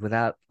be learned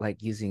without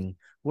like using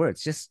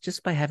words,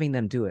 just by having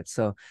them do it.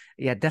 So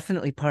yeah,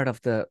 definitely part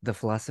of the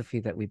philosophy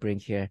that we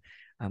bring here,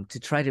 to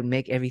try to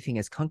make everything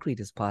as concrete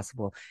as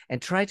possible and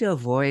try to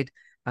avoid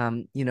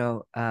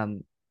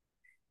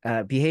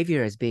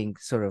behavior as being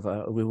sort of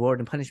a reward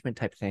and punishment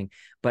type thing,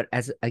 but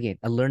as, again,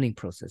 a learning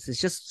process.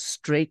 It's just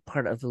straight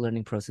part of the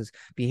learning process.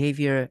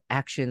 Behavior,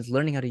 actions,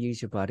 learning how to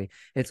use your body,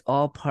 it's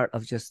all part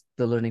of just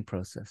the learning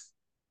process.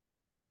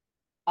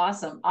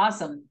 Awesome.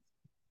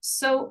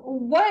 So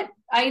what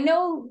I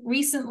know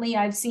recently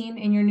I've seen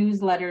in your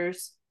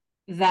newsletters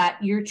that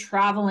you're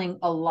traveling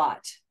a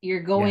lot.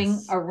 You're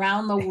going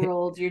around the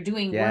world. You're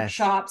doing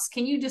workshops.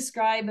 Can you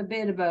describe a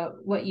bit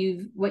about what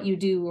you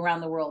do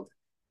around the world?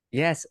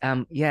 Yes.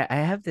 Yeah, I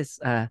have this,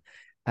 I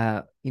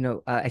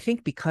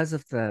think because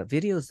of the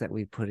videos that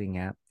we're putting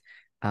out,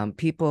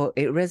 it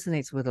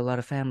resonates with a lot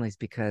of families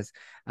because,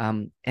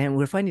 and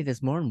we're finding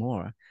this more and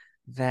more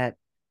that,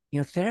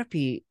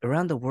 therapy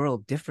around the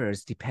world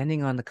differs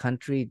depending on the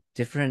country,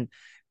 different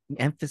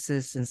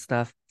emphasis and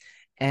stuff.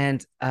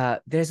 And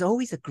there's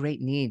always a great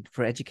need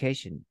for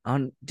education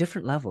on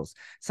different levels.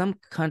 Some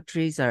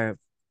countries are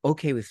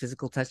okay with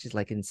physical touches,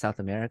 like in South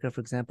America,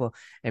 for example,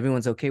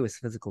 everyone's okay with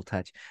physical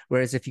touch.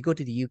 Whereas if you go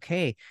to the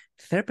UK,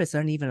 therapists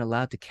aren't even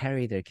allowed to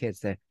carry their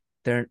kids.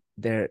 They're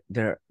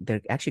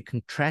actually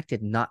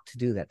contracted not to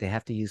do that. They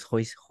have to use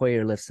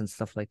Hoyer lifts and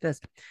stuff like this.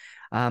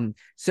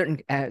 Certain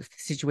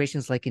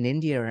situations like in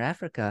India or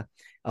Africa,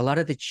 a lot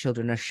of the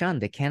children are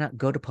shunned. They cannot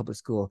go to public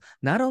school,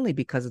 not only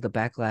because of the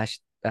backlash,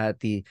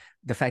 the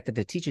fact that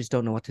the teachers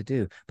don't know what to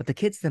do, but the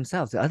kids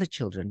themselves, the other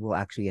children, will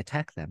actually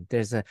attack them.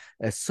 There's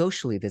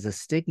socially, there's a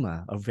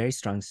stigma, a very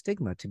strong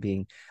stigma to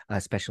being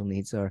special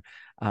needs or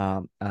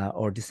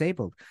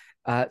disabled.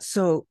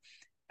 So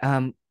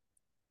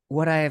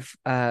what I've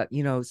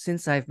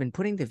since I've been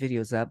putting the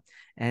videos up,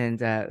 and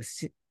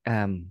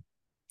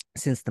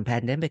since the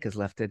pandemic has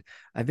lifted,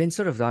 I've been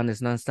sort of on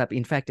this nonstop.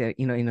 In fact,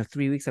 in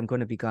 3 weeks, I'm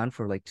going to be gone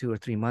for like 2 or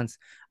 3 months,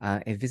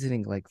 and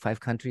visiting like 5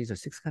 countries or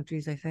 6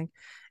 countries, I think.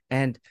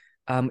 And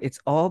it's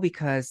all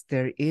because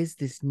there is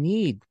this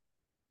need.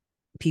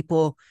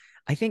 People,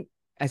 I think,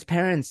 as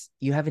parents,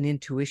 you have an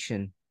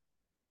intuition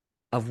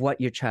of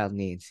what your child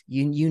needs.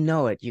 You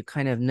know it. You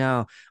kind of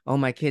know, oh,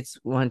 my kids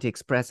want to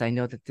express. I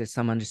know that there's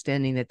some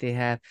understanding that they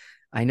have.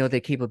 I know their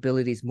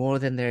capabilities more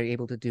than they're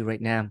able to do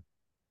right now.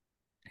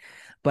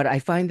 But I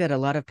find that a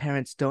lot of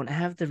parents don't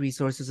have the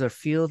resources, or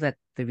feel that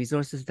the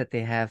resources that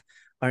they have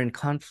are in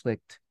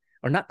conflict,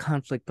 or not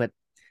conflict, but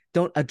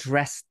don't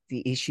address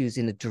the issues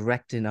in a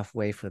direct enough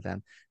way for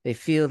them. They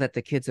feel that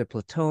the kids are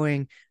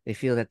plateauing. They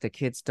feel that the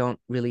kids don't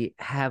really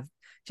have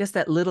just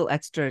that little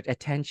extra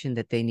attention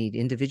that they need,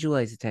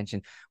 individualized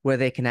attention, where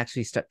they can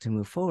actually start to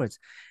move forwards.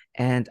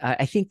 And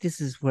I think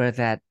this is where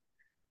that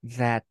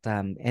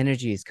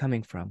energy is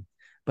coming from.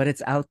 But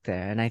it's out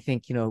there, and I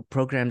think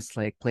programs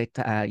like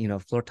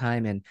Floor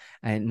Time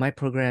and my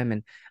program,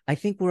 and I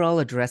think we're all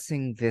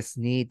addressing this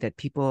need, that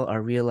people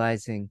are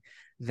realizing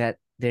that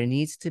there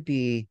needs to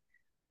be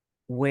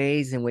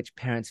ways in which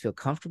parents feel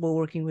comfortable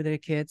working with their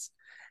kids,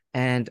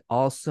 and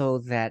also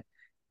that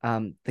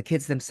the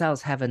kids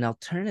themselves have an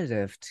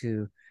alternative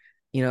to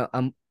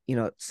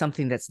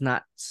something that's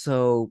not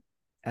so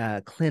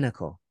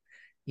clinical.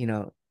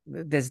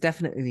 There's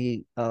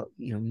definitely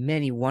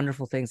many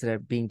wonderful things that are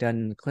being done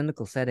in the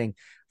clinical setting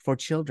for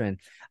children,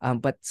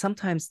 but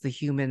sometimes the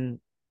human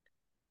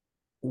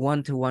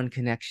one-to-one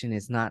connection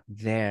is not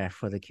there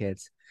for the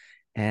kids.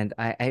 And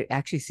I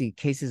actually see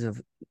cases of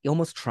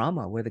almost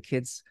trauma where the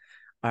kids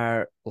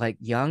are like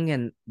young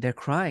and they're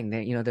crying.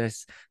 Their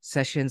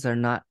sessions are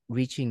not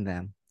reaching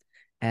them.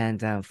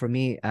 And for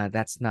me,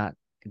 that's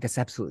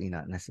absolutely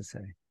not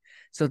necessary.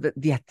 So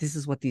this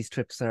is what these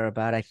trips are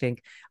about. I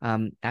think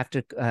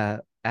after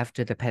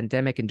the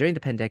pandemic and during the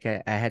pandemic,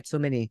 I had so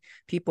many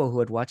people who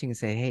were watching and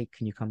say, "Hey,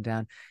 can you come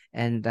down?"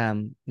 And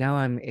now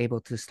I'm able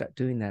to start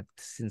doing that,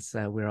 since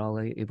we're all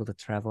able to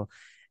travel,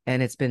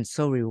 and it's been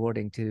so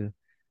rewarding to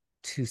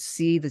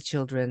see the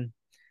children,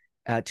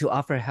 to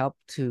offer help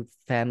to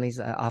families.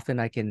 Often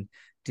I can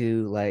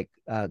do like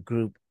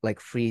group, like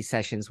free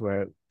sessions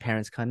where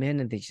parents come in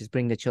and they just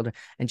bring the children,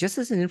 and just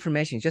as an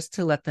information, just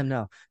to let them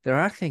know there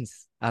are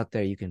things out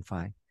there you can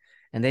find,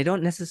 and they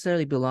don't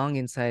necessarily belong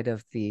inside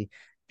of the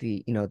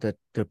the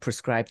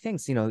prescribed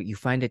things. You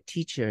find a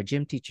teacher, a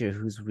gym teacher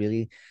who's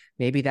really,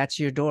 maybe that's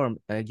your dorm,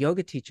 a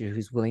yoga teacher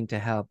who's willing to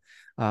help.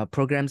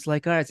 Programs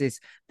like ours,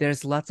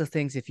 there's lots of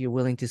things if you're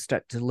willing to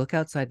start to look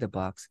outside the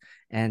box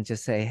and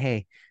just say,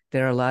 hey,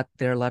 there are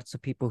lots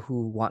of people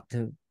who want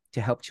to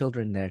help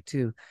children there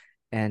too,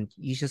 and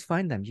you just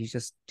find them. You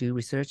just do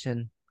research,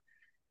 and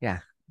yeah.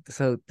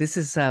 So this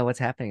is what's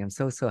happening. I'm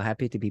so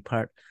happy to be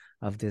part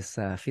of this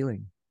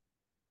feeling.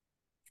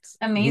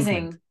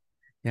 Amazing. Movement.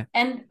 Yeah.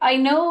 And I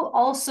know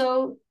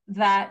also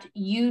that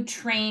you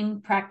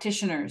train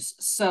practitioners.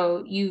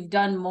 So you've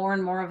done more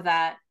and more of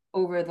that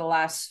over the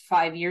last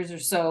 5 years or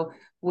so,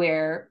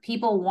 where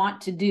people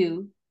want to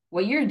do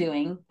what you're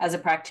doing as a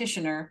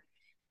practitioner.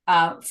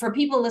 For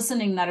people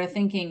listening that are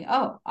thinking,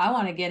 oh, I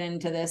want to get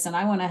into this and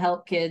I want to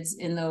help kids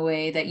in the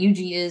way that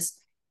Yuji is,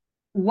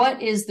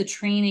 what is the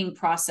training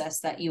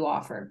process that you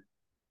offer?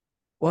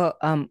 Well,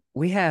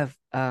 we have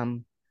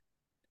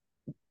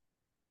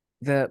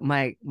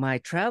my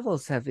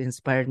travels have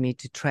inspired me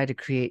to try to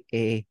create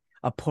a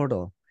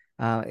portal.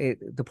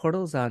 The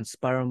portal's on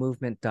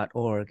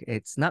spiralmovement.org.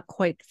 It's not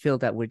quite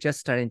filled out. We're just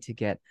starting to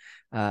get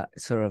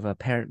sort of a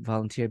parent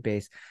volunteer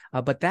base.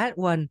 But that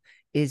one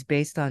is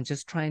based on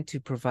just trying to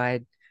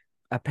provide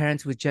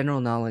parents with general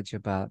knowledge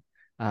about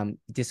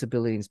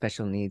disability and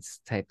special needs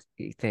type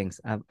things.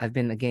 I've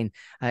been, again,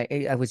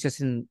 I was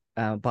just in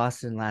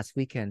Boston last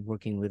weekend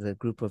working with a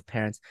group of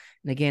parents.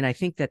 And again, I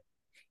think that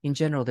in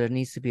general, there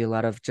needs to be a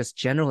lot of just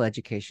general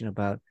education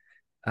about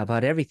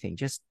everything,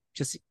 just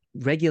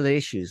regular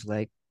issues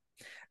like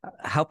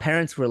how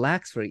parents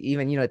relax, for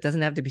even, it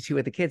doesn't have to be true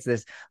with the kids.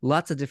 There's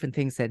lots of different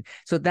things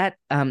so that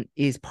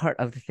is part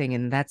of the thing.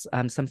 And that's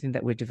something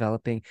that we're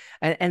developing.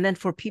 And then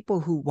for people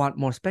who want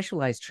more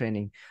specialized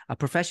training,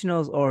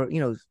 professionals or,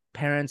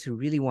 parents who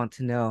really want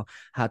to know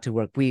how to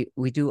work, we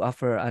do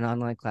offer an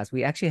online class.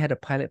 We actually had a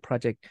pilot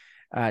project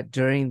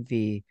during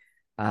the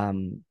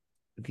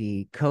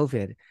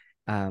COVID,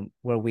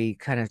 where we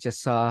kind of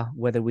just saw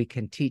whether we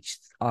can teach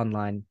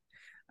online.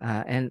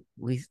 And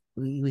we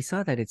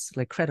saw that it's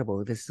like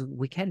credible.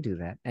 We can do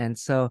that. And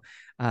so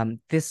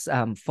this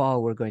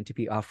fall, we're going to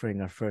be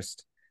offering our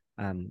first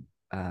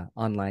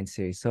online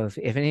series. So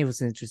if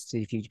anyone's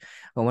interested, if you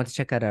want to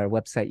check out our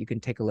website, you can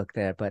take a look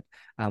there. But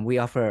we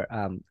offer,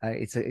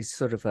 it's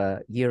sort of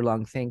a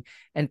year-long thing.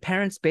 And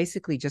parents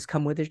basically just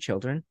come with their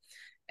children,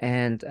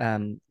 and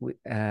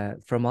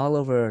from all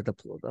over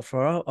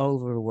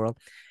the world,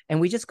 and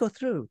we just go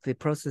through the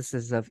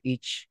processes of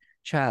each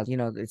child.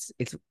 It's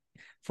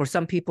for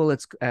some people,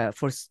 it's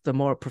for the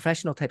more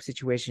professional type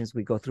situations,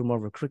 we go through more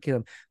of a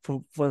curriculum.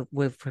 For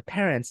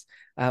parents,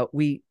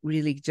 we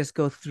really just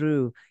go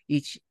through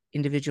each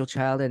individual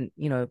child, and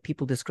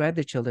people describe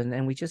their children,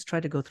 and we just try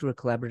to go through a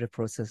collaborative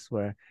process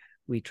where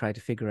we try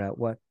to figure out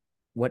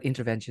what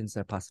interventions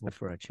are possible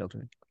for our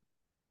children.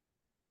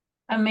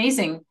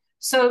 Amazing.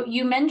 So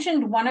you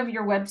mentioned one of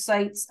your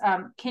websites.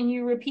 Can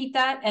you repeat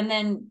that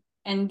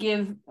and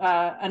give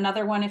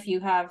another one if you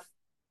have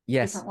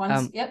different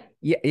ones? Yep.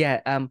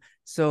 Yeah.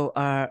 So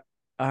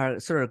our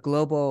sort of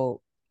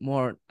global,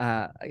 more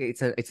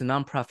it's a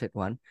nonprofit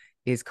one,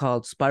 is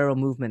called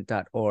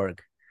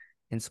spiralmovement.org.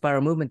 And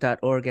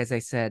spiralmovement.org, as I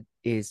said,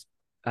 is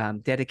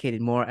dedicated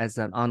more as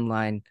an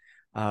online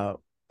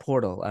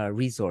portal,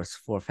 resource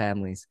for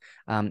families.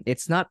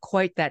 It's not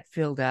quite that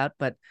filled out,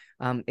 but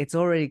it's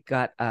already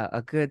got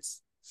a good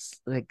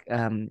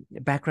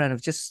background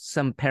of just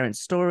some parent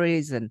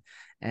stories and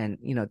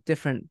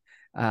different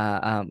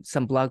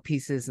some blog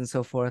pieces and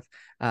so forth,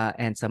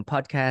 and some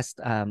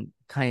podcast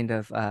kind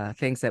of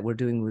things that we're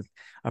doing with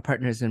our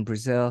partners in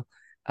Brazil.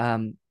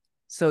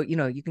 So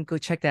you can go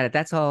check that out.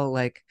 That's all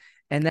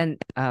and then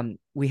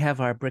we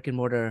have our brick and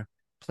mortar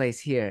place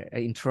here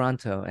in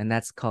Toronto, and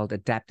that's called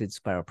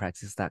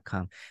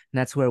adaptedspiralpraxis.com. And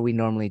that's where we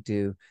normally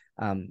do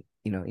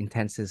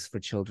intensives for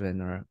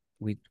children, or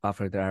we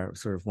offer our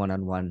sort of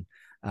one-on-one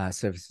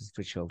services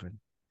for children.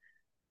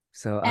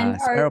 So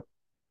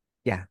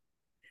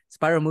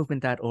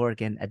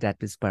spiralmovement.org and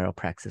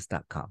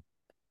adaptedspiralpraxis.com.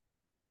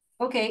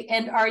 Okay.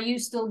 And are you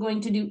still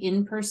going to do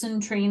in-person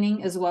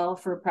training as well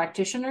for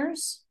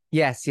practitioners?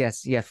 Yes.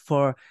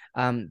 For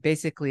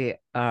basically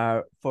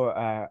for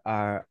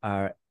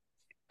our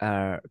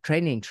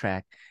training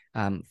track,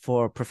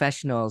 for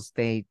professionals,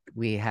 they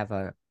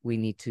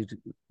need to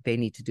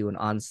do an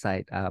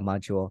on-site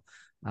module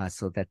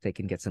so that they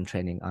can get some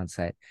training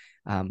on-site.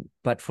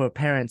 But for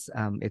parents,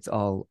 it's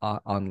all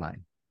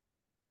online.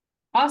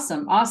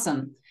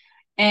 Awesome.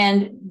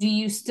 And do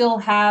you still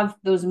have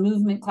those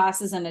movement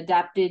classes and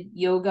adapted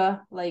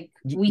yoga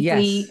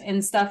weekly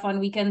and stuff on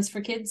weekends for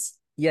kids?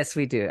 Yes,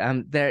 we do.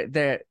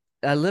 They're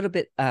a little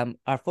bit,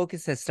 our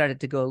focus has started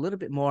to go a little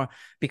bit more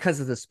because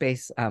of the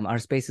space. Our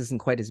space isn't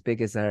quite as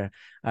big as our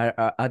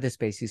other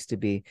space used to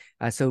be.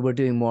 So we're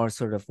doing more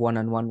sort of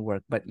one-on-one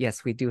work. But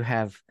yes, we do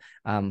have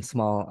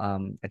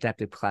small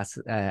adaptive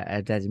classes,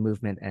 adaptive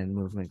movement and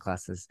movement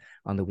classes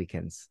on the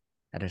weekends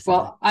at our center.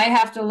 Well, I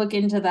have to look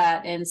into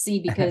that and see,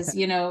 because,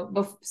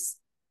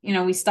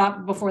 we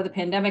stopped before the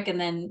pandemic,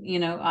 and then,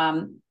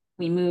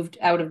 we moved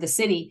out of the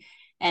city.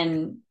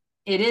 And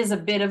it is a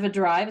bit of a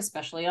drive,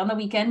 especially on the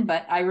weekend.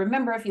 But I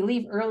remember if you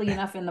leave early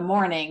enough in the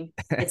morning,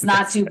 it's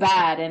not too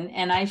bad.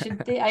 And I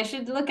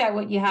should look at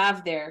what you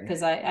have there,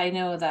 because I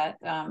know that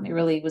it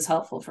really was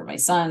helpful for my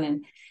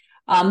son.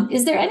 And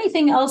is there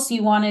anything else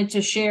you wanted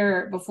to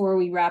share before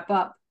we wrap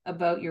up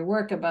about your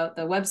work, about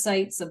the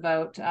websites,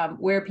 about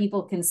where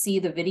people can see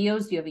the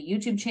videos? Do you have a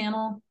YouTube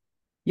channel?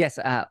 Yes,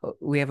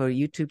 we have a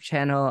YouTube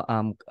channel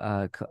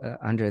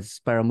under the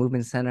Spiral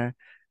Movement Center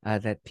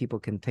that people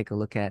can take a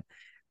look at.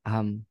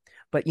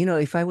 But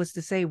if I was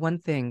to say one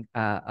thing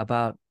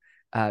about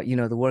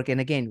the work,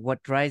 and again,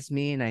 what drives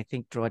me, and I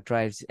think what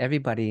drives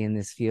everybody in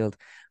this field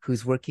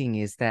who's working,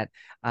 is that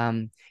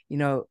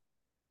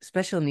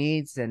special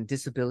needs and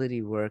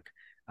disability work,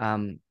 up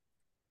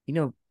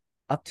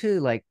to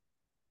like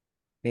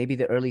maybe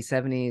the early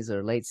 70s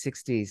or late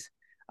 60s,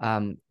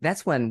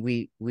 that's when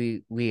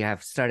we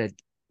have started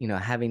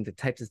having the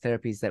types of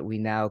therapies that we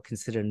now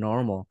consider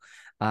normal.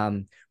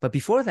 But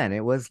before then,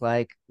 it was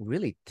like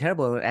really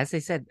terrible. As I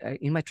said,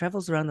 in my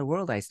travels around the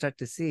world, I start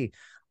to see,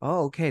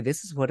 oh, okay,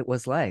 this is what it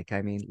was like.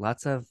 I mean,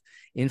 lots of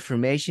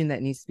information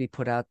that needs to be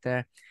put out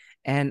there.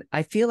 And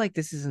I feel like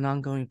this is an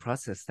ongoing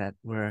process that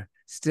we're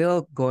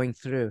still going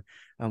through.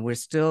 We're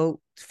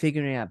still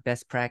figuring out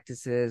best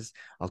practices,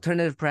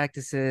 alternative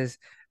practices,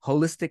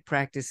 holistic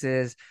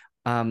practices.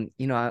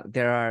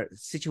 There are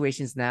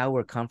situations now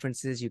where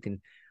conferences,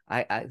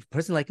 a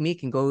person like me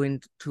can go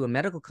into a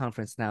medical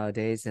conference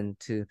nowadays and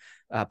to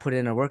put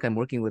in a work. I'm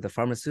working with a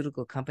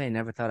pharmaceutical company. I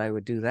never thought I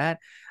would do that.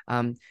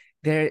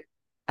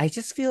 I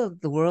just feel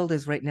the world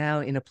is right now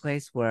in a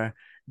place where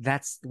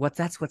that's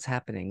what's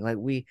happening. Like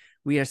we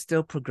are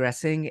still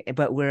progressing,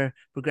 but we're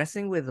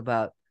progressing with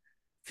about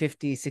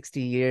 50,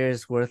 60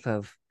 years worth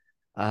of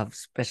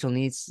special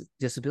needs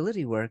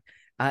disability work.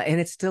 And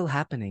it's still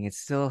happening. It's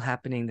still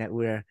happening that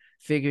we're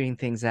figuring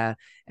things out.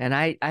 And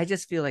I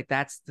just feel like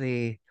that's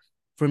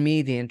for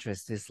me, the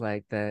interest is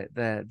like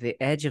the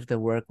edge of the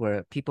work,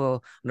 where people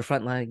on the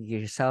front line,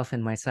 yourself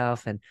and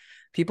myself, and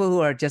people who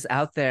are just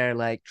out there,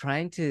 like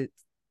trying to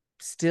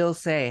still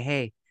say,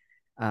 hey,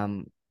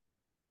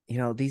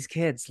 these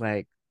kids,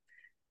 like,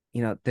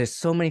 there's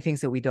so many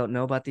things that we don't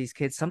know about these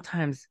kids.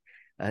 Sometimes,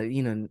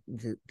 the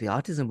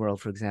autism world,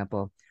 for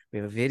example, we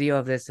have a video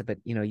of this, but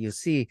you'll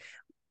see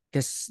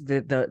this,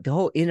 the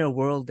whole inner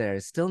world there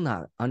is still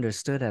not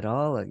understood at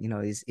all.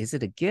 Is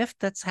it a gift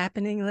that's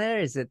happening there?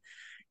 Is it,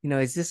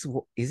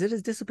 is it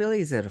a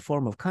disability? Is it a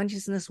form of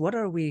consciousness? What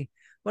are we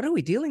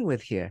dealing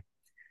with here?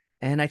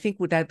 And I think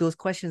with that, those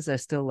questions are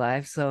still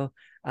live. So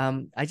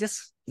I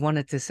just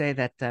wanted to say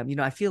that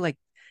I feel like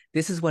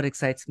this is what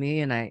excites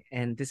me,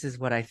 and this is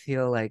what I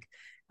feel like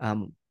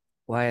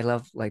why I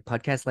love like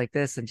podcasts like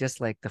this, and just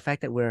like the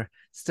fact that we're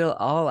still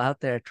all out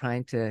there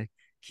trying to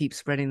keep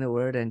spreading the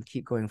word and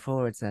keep going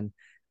forwards. And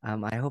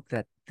I hope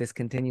that this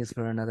continues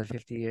for another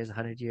 50 years,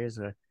 100 years,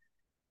 or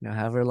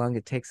however long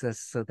it takes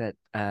us, so that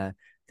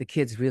the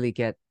kids really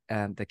get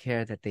the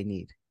care that they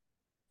need.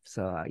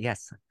 So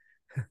yes.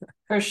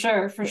 For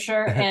sure.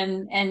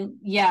 And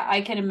yeah,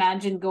 I can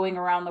imagine going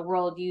around the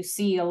world, you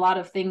see a lot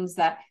of things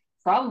that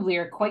probably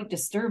are quite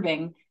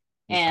disturbing.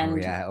 And oh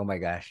yeah, oh my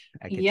gosh,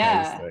 I can tell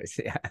you stories.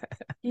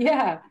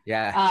 Yeah.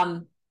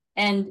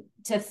 And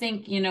to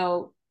think,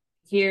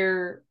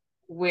 here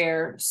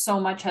where so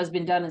much has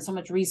been done and so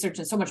much research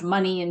and so much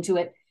money into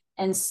it,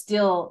 and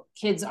still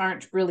kids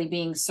aren't really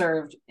being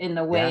served in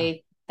the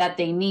way that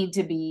they need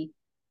to be.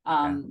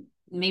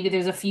 Maybe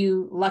there's a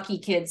few lucky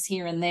kids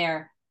here and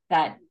there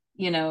that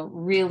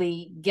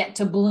really get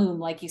to bloom,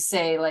 like you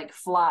say, like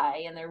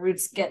fly, and their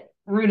roots get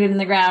rooted in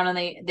the ground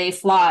and they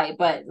fly,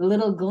 but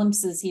little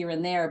glimpses here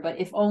and there. But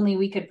if only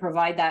we could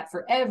provide that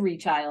for every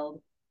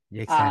child.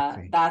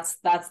 Exactly. That's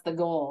the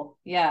goal.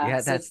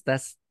 Yeah,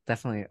 that's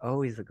definitely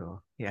always the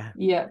goal. Yeah.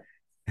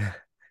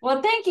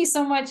 Well, thank you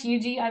so much,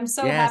 Yuji. I'm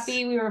so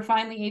happy we were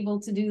finally able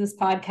to do this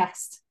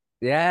podcast.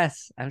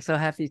 Yes, I'm so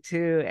happy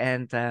too.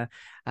 And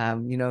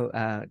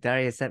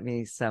Daria sent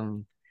me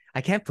some. I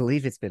can't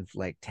believe it's been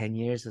like 10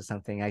 years or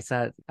something. I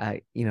saw,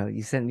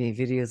 you sent me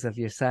videos of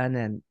your son,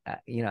 and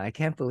I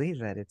can't believe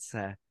that it's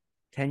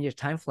 10 years.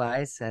 Time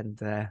flies,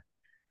 and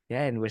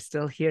and we're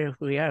still here.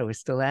 We are. We're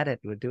still at it.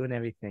 We're doing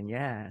everything.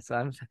 Yeah.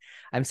 So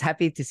I'm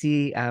happy to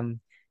see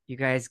you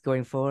guys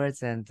going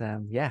forwards, and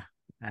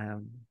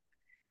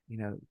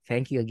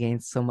thank you again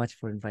so much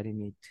for inviting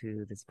me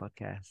to this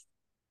podcast.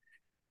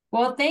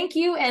 Well, thank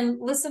you.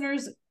 And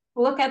listeners,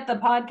 look at the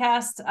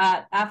podcast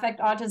at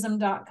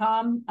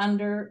affectautism.com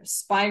under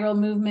Spiral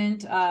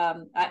Movement.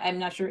 I'm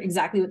not sure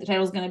exactly what the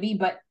title is going to be,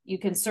 but you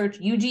can search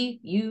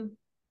Yuji,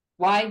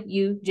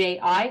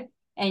 Uyuji,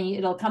 and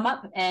it'll come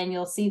up, and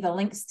you'll see the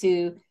links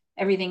to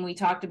everything we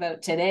talked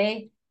about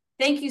today.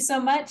 Thank you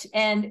so much,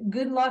 and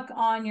good luck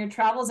on your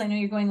travels. I know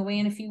you're going away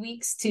in a few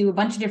weeks to a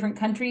bunch of different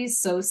countries,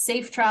 so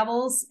safe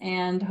travels,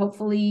 and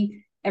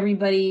hopefully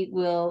everybody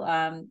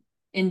will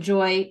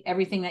enjoy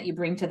everything that you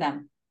bring to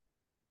them.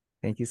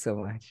 Thank you so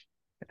much.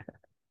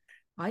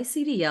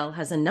 ICDL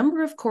has a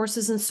number of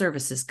courses and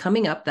services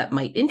coming up that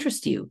might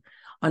interest you.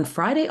 On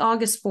Friday,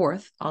 August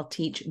 4th, I'll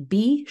teach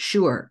Be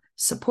Sure,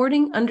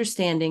 Supporting,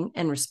 Understanding,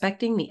 and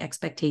Respecting the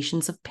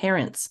Expectations of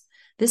Parents.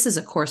 This is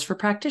a course for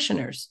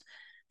practitioners.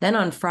 Then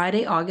on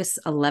Friday, August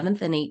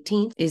 11th and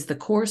 18th is the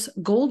course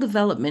Goal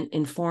Development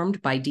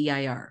Informed by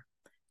DIR.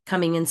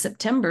 Coming in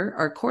September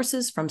are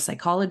courses from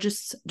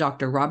psychologists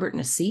Dr. Robert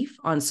Nassif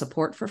on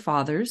support for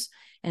fathers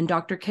and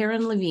Dr.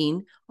 Karen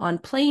Levine on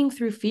playing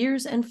through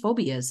fears and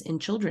phobias in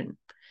children.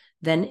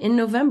 Then in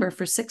November,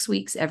 for 6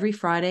 weeks every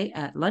Friday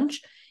at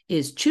lunch,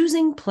 is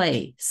Choosing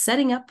Play,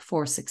 Setting Up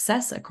for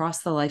Success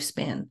Across the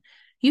Lifespan.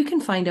 You can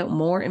find out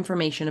more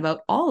information about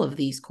all of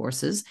these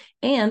courses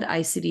and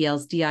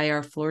ICDL's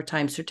DIR Floor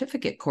Time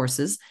Certificate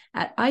courses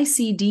at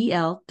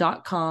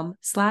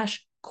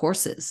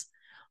icdl.com/courses.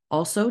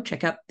 Also,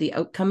 check out the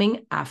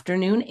upcoming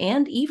afternoon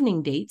and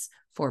evening dates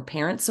for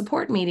parent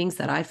support meetings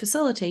that I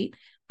facilitate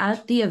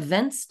at the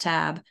Events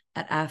tab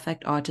at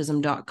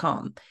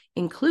affectautism.com,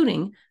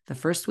 including the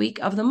first week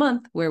of the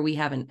month where we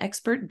have an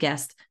expert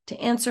guest to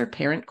answer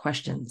parent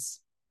questions.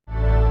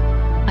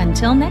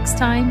 Until next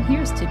time,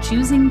 here's to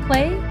choosing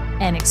play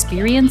and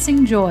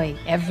experiencing joy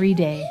every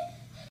day.